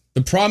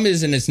 The problem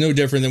is, and it's no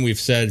different than we've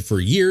said for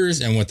years,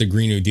 and what the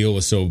Green New Deal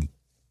was so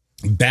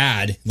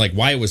bad, like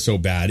why it was so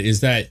bad, is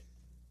that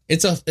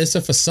it's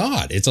a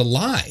facade. It's a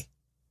lie.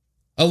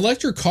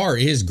 Electric car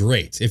is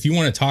great. If you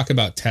want to talk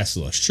about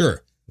Tesla,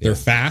 sure. They're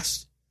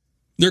fast.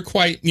 They're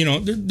quite,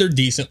 they're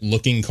decent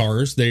looking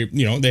cars. They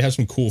have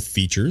some cool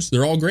features.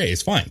 They're all great.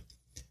 It's fine.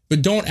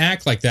 But don't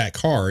act like that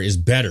car is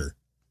better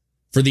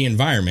for the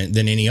environment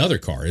than any other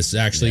car. It's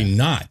actually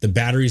not. The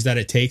batteries that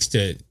it takes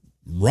to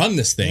run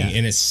this thing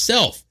in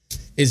itself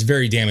is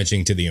very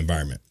damaging to the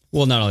environment.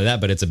 Well, not only that,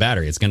 but it's a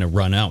battery. It's going to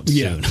run out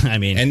soon. I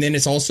mean, and then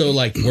it's also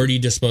like, where do you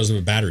dispose of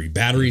a battery?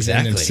 Batteries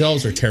in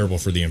themselves are terrible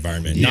for the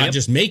environment. Not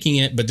just making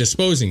it, but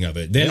disposing of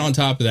it. Then on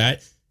top of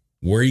that,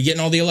 where are you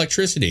getting all the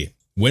electricity?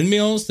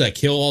 Windmills that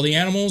kill all the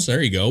animals?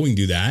 There you go. We can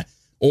do that.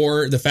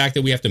 Or the fact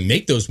that we have to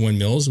make those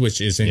windmills,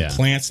 which is in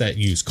plants that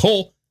use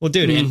coal. Well,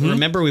 dude, and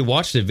remember we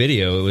watched a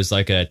video. It was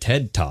like a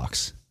TED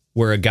Talks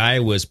where a guy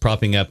was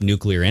propping up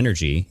nuclear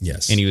energy.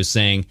 Yes. And he was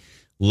saying,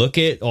 look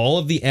at all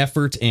of the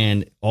effort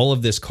and all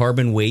of this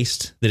carbon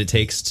waste that it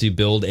takes to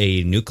build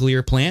a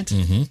nuclear plant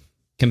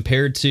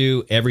compared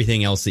to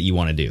everything else that you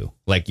want to do,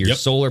 like your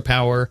solar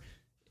power,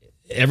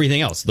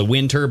 everything else, the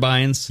wind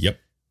turbines,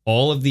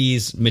 all of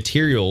these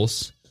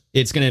materials.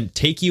 It's going to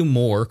take you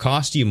more,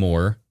 cost you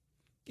more,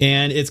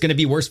 and it's going to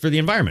be worse for the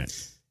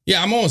environment.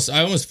 Yeah, I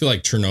almost feel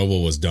like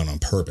Chernobyl was done on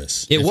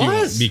purpose. It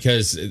was,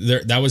 because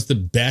that was the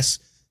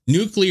best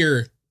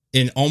nuclear.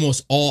 In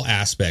almost all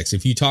aspects,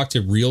 if you talk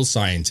to real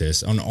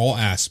scientists on all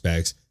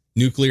aspects,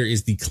 nuclear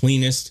is the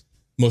cleanest,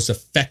 most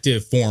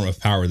effective form of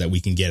power that we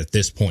can get at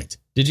this point.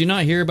 Did you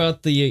not hear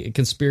about the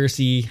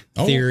conspiracy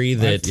theory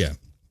that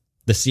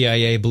the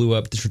CIA blew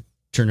up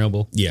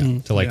Chernobyl? Yeah.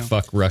 To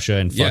fuck Russia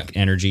and fuck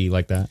energy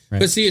like that. Right?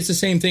 But see, it's the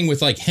same thing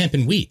with like hemp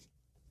and wheat.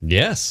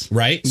 Yes.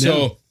 Right? Yeah.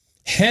 So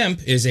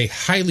hemp is a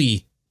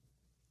highly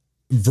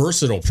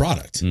versatile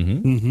product.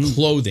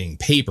 Clothing,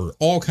 paper,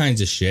 all kinds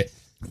of shit.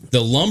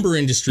 The lumber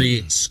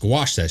industry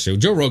squashed that shit.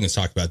 Joe Rogan's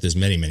talked about this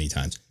many, many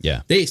times.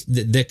 Yeah.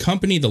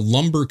 The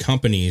lumber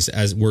companies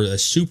were a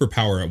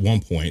superpower at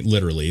one point,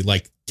 literally,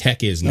 like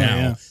tech is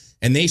now.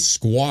 And they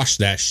squashed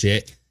that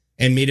shit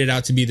and made it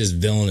out to be this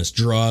villainous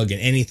drug.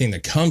 And anything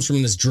that comes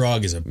from this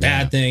drug is a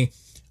bad thing.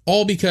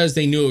 All because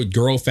they knew it would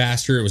grow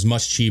faster, it was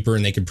much cheaper,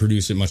 and they could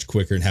produce it much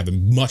quicker and have a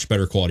much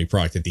better quality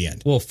product at the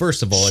end. Well,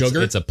 first of all,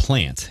 it's a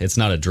plant. It's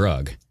not a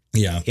drug.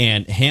 Yeah.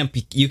 And hemp,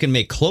 you can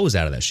make clothes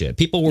out of that shit.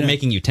 People were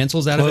making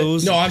utensils out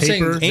clothes, of it. No, I'm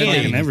paper,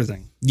 saying and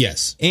everything.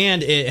 Yes.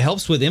 And it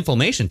helps with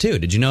inflammation too.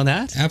 Did you know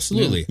that?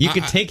 Absolutely. You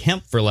could take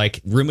hemp for like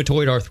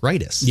rheumatoid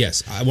arthritis.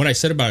 Yes. What I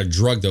said about a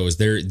drug though is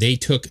they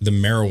took the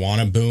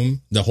marijuana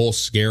boom, the whole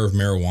scare of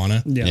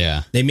marijuana.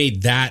 Yeah. They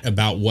made that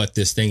about what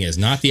this thing is,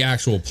 not the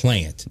actual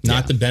plant,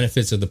 not the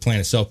benefits of the plant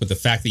itself, but the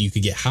fact that you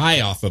could get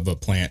high off of a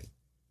plant,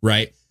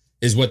 right?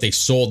 Is what they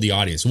sold the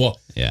audience. Well,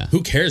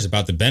 who cares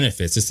about the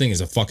benefits? This thing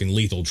is a fucking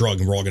lethal drug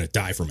and we're all going to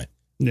die from it.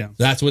 Yeah.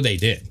 That's what they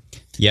did.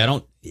 Yeah,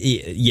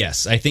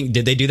 yes, I think,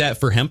 did they do that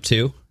for hemp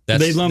too?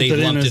 They lumped it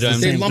in as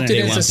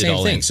the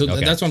same thing. So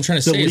that's what I'm trying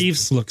to say. The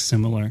leaves look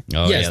similar.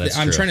 Oh, yes, yeah, that's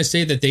I'm true. trying to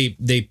say that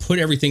they put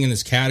everything in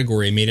this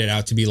category and made it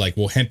out to be like,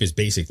 well, hemp is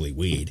basically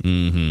weed.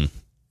 Mm-hmm.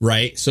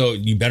 Right? So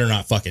you better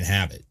not fucking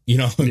have it. You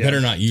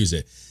better not use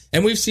it.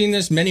 And we've seen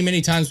this many,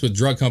 many times with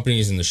drug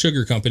companies and the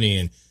sugar company.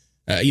 And,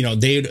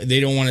 they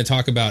don't want to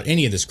talk about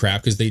any of this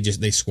crap because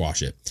they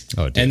squash it.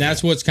 Oh, and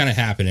that's what's kind of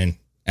happening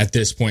at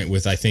this point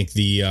with, I think,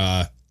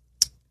 the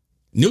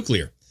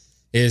nuclear.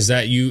 Is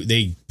that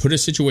they put a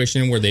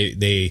situation where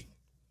they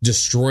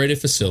destroyed a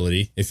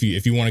facility, if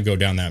you want to go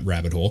down that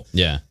rabbit hole.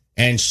 Yeah.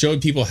 And showed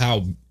people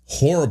how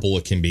horrible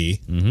it can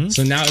be. Mm-hmm.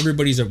 So now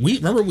everybody's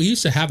remember we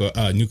used to have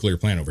a nuclear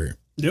plant over here.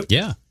 Yep.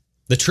 Yeah.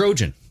 The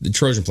Trojan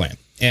plant.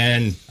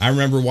 And I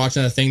remember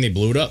watching that thing, they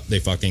blew it up. They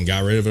fucking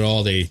got rid of it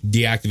all. They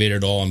deactivated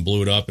it all and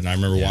blew it up. And I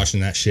remember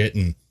watching that shit.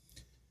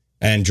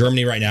 And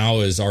Germany right now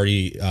has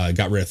already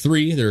got rid of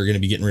 3. They're going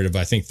to be getting rid of,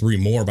 I think, 3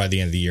 more by the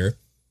end of the year.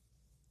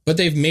 But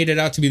they've made it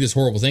out to be this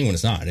horrible thing when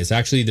it's not. It's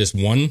actually this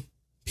one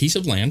piece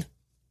of land,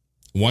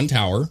 one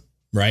tower,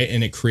 right?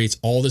 And it creates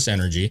all this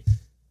energy.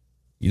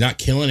 You're not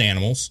killing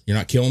animals. You're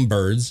not killing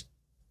birds,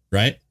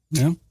 right?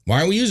 Yeah. Why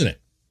aren't we using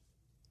it?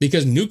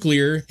 Because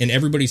nuclear in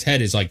everybody's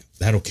head is like,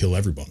 that'll kill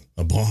everyone.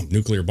 A bomb,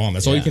 nuclear bomb.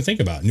 That's all you can think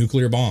about,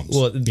 nuclear bombs.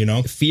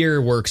 Well, fear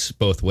works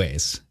both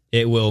ways.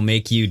 It will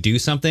make you do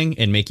something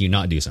and make you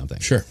not do something.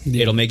 Sure.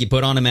 Yeah. It'll make you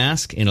put on a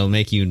mask and it'll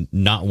make you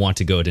not want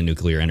to go to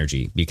nuclear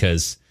energy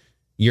because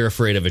you're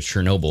afraid of a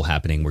Chernobyl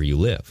happening where you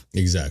live.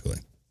 Exactly.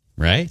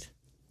 Right?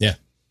 Yeah.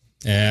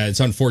 It's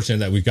unfortunate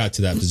that we've got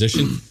to that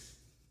position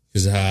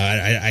because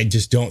I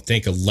just don't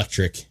think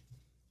electric,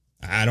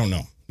 I don't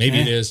know. Maybe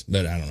it is,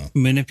 but I don't know.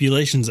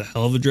 Manipulation's a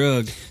hell of a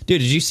drug.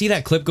 Dude, did you see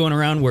that clip going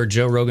around where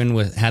Joe Rogan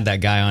had that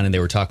guy on and they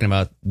were talking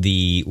about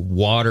the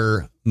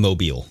water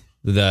mobile,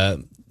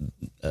 the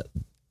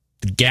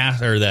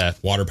gas or the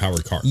water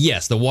powered car?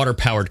 Yes, the water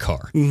powered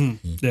car.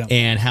 Mm-hmm. Yeah.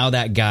 And how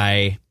that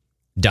guy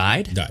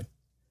died?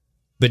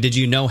 But did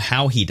you know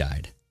how he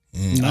died?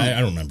 No.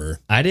 I don't remember.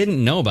 I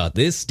didn't know about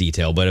this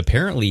detail, but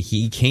apparently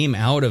he came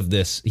out of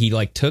this. He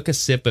took a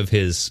sip of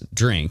his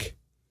drink,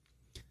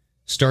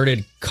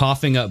 started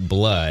coughing up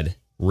blood,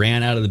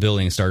 ran out of the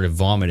building, and started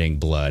vomiting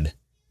blood.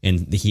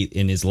 And he,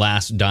 in his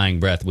last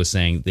dying breath, was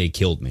saying, "They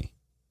killed me.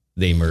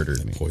 They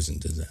murdered me.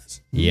 Poisoned his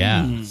ass."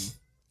 Yeah.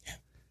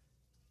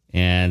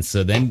 And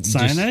so then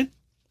cyanide?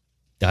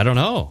 I don't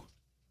know.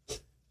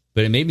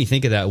 But it made me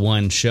think of that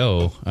one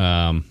show.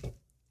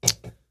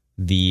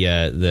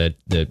 The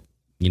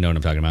you know what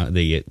I'm talking about?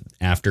 The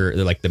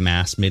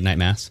mass, midnight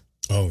mass.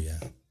 Oh yeah.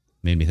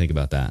 Made me think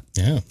about that.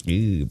 Yeah.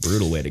 Ooh,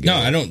 brutal way to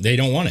go. No, they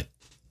don't want it.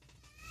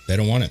 They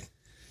don't want it.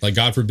 Like,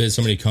 God forbid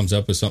somebody comes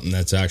up with something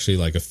that's actually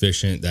like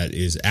efficient, that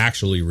is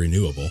actually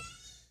renewable,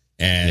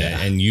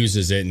 and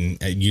uses it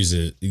and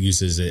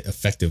uses it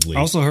effectively. I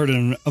also heard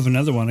of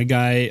another one. A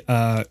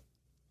guy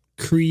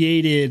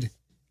created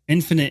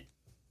infinite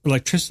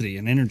electricity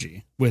and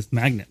energy with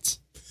magnets.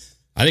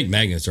 I think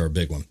magnets are a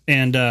big one.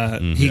 And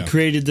he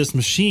created this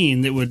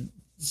machine that would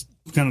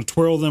kind of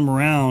twirl them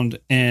around.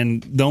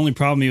 And the only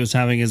problem he was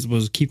having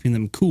was keeping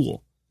them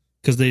cool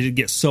because they'd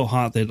get so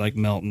hot they'd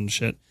melt and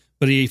shit.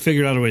 But he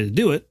figured out a way to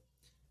do it.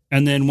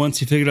 And then once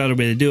he figured out a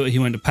way to do it, he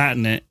went to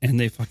patent it, and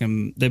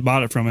they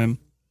bought it from him,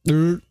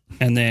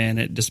 and then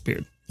it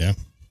disappeared. Yeah.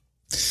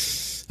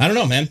 I don't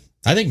know, man.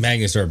 I think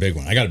magnets are a big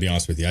one. I got to be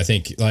honest with you. I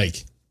think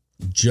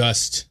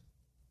just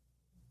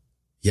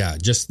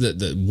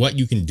the what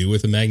you can do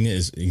with a magnet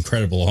is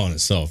incredible on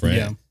itself, right?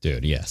 Yeah.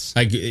 Dude, yes.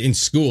 In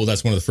school,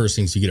 that's one of the first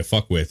things you get to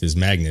fuck with is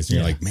magnets. And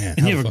you're like, man.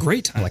 And you have a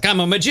great time. I'm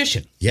a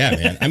magician. Yeah,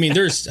 man. I mean,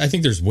 I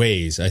think there's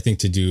ways,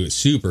 to do it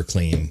super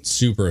clean,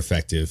 super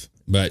effective.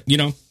 But,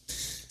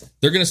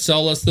 they're going to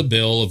sell us the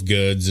bill of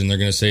goods and they're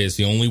going to say it's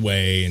the only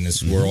way and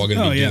we're all going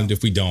to be doomed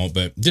if we don't.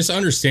 But just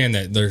understand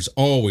that there's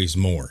always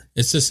more.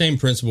 It's the same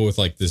principle with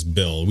this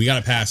bill. We got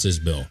to pass this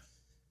bill.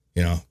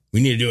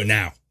 We need to do it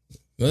now.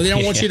 Well, they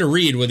don't want you to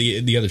read what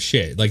the other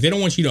shit. They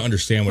don't want you to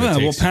understand what it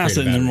takes. We'll pass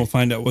it and then we'll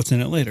find out what's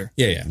in it later.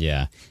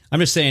 Yeah. I'm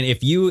just saying,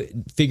 if you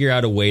figure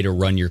out a way to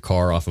run your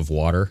car off of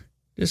water,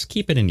 just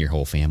keep it in your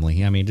whole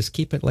family. I mean, just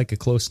keep it like a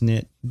close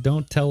knit.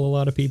 Don't tell a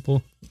lot of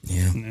people.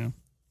 Yeah.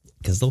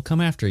 Because they'll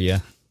come after you.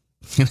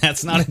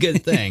 That's not a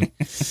good thing.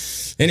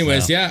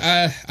 Anyways,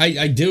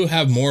 I do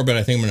have more, but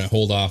I think I'm going to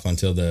hold off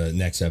until the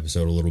next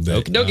episode a little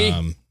bit. Okie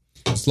dokie.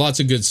 There's lots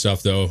of good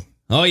stuff, though.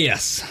 Oh,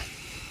 yes.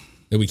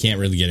 That we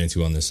can't really get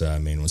into on this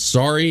main one.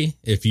 Sorry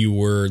if you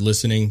were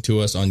listening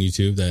to us on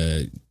YouTube.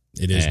 That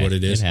it is what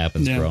it is. It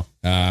happens, bro.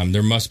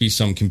 There must be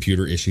some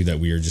computer issue that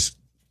we are just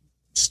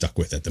stuck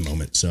with at the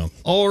moment. So,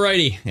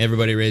 alrighty,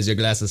 everybody, raise your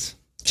glasses.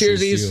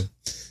 Cheersies.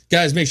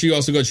 Guys, make sure you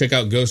also go check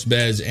out Ghost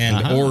Beds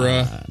and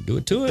Aura. Do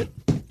it to it.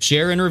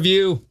 Share and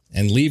review.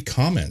 And leave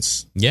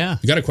comments. Yeah.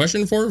 You got a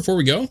question before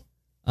we go?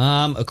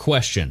 A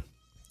question.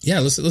 Yeah,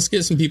 let's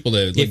get some people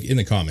to in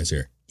the comments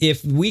here.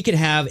 If we could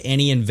have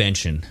any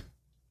invention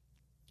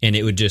and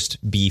it would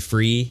just be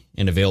free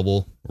and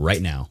available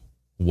right now,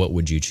 what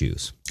would you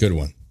choose? Good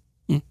one.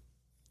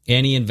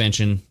 any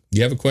invention.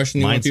 You have a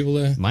question you want people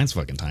to? Mine's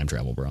fucking time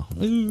travel, bro.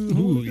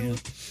 Ooh,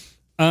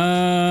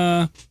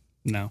 yeah.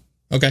 No.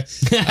 Okay.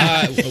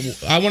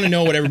 I want to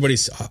know what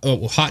everybody's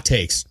hot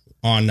takes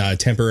on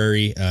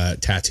temporary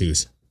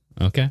tattoos.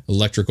 Okay.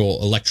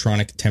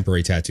 Electronic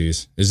temporary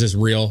tattoos. Is this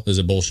real? Is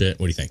it bullshit?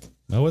 What do you think?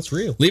 Oh, it's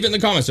real. Leave it in the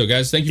comments, though,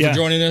 guys. Thank you for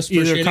joining us.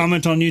 Appreciate Either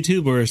comment on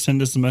YouTube or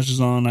send us a message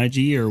on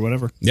IG or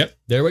whatever. Yep.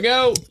 There we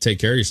go. Take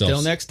care of yourselves.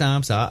 Till next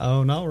time.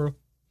 Sayonara.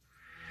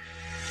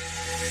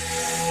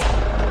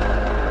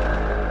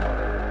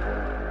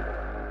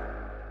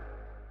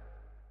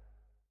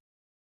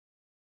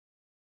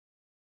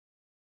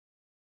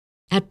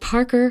 At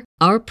Parker,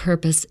 our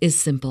purpose is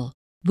simple.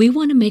 We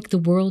want to make the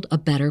world a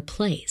better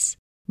place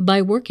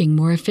by working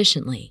more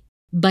efficiently,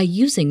 by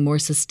using more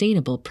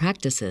sustainable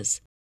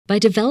practices, by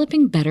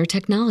developing better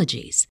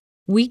technologies.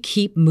 We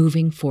keep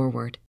moving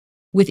forward.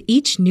 With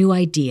each new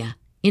idea,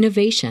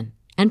 innovation,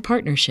 and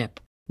partnership,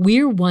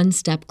 we're one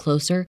step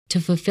closer to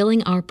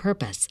fulfilling our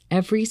purpose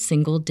every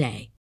single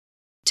day.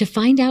 To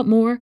find out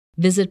more,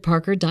 visit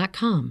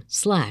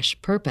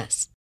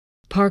parker.com/purpose.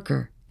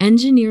 Parker,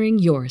 engineering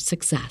your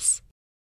success.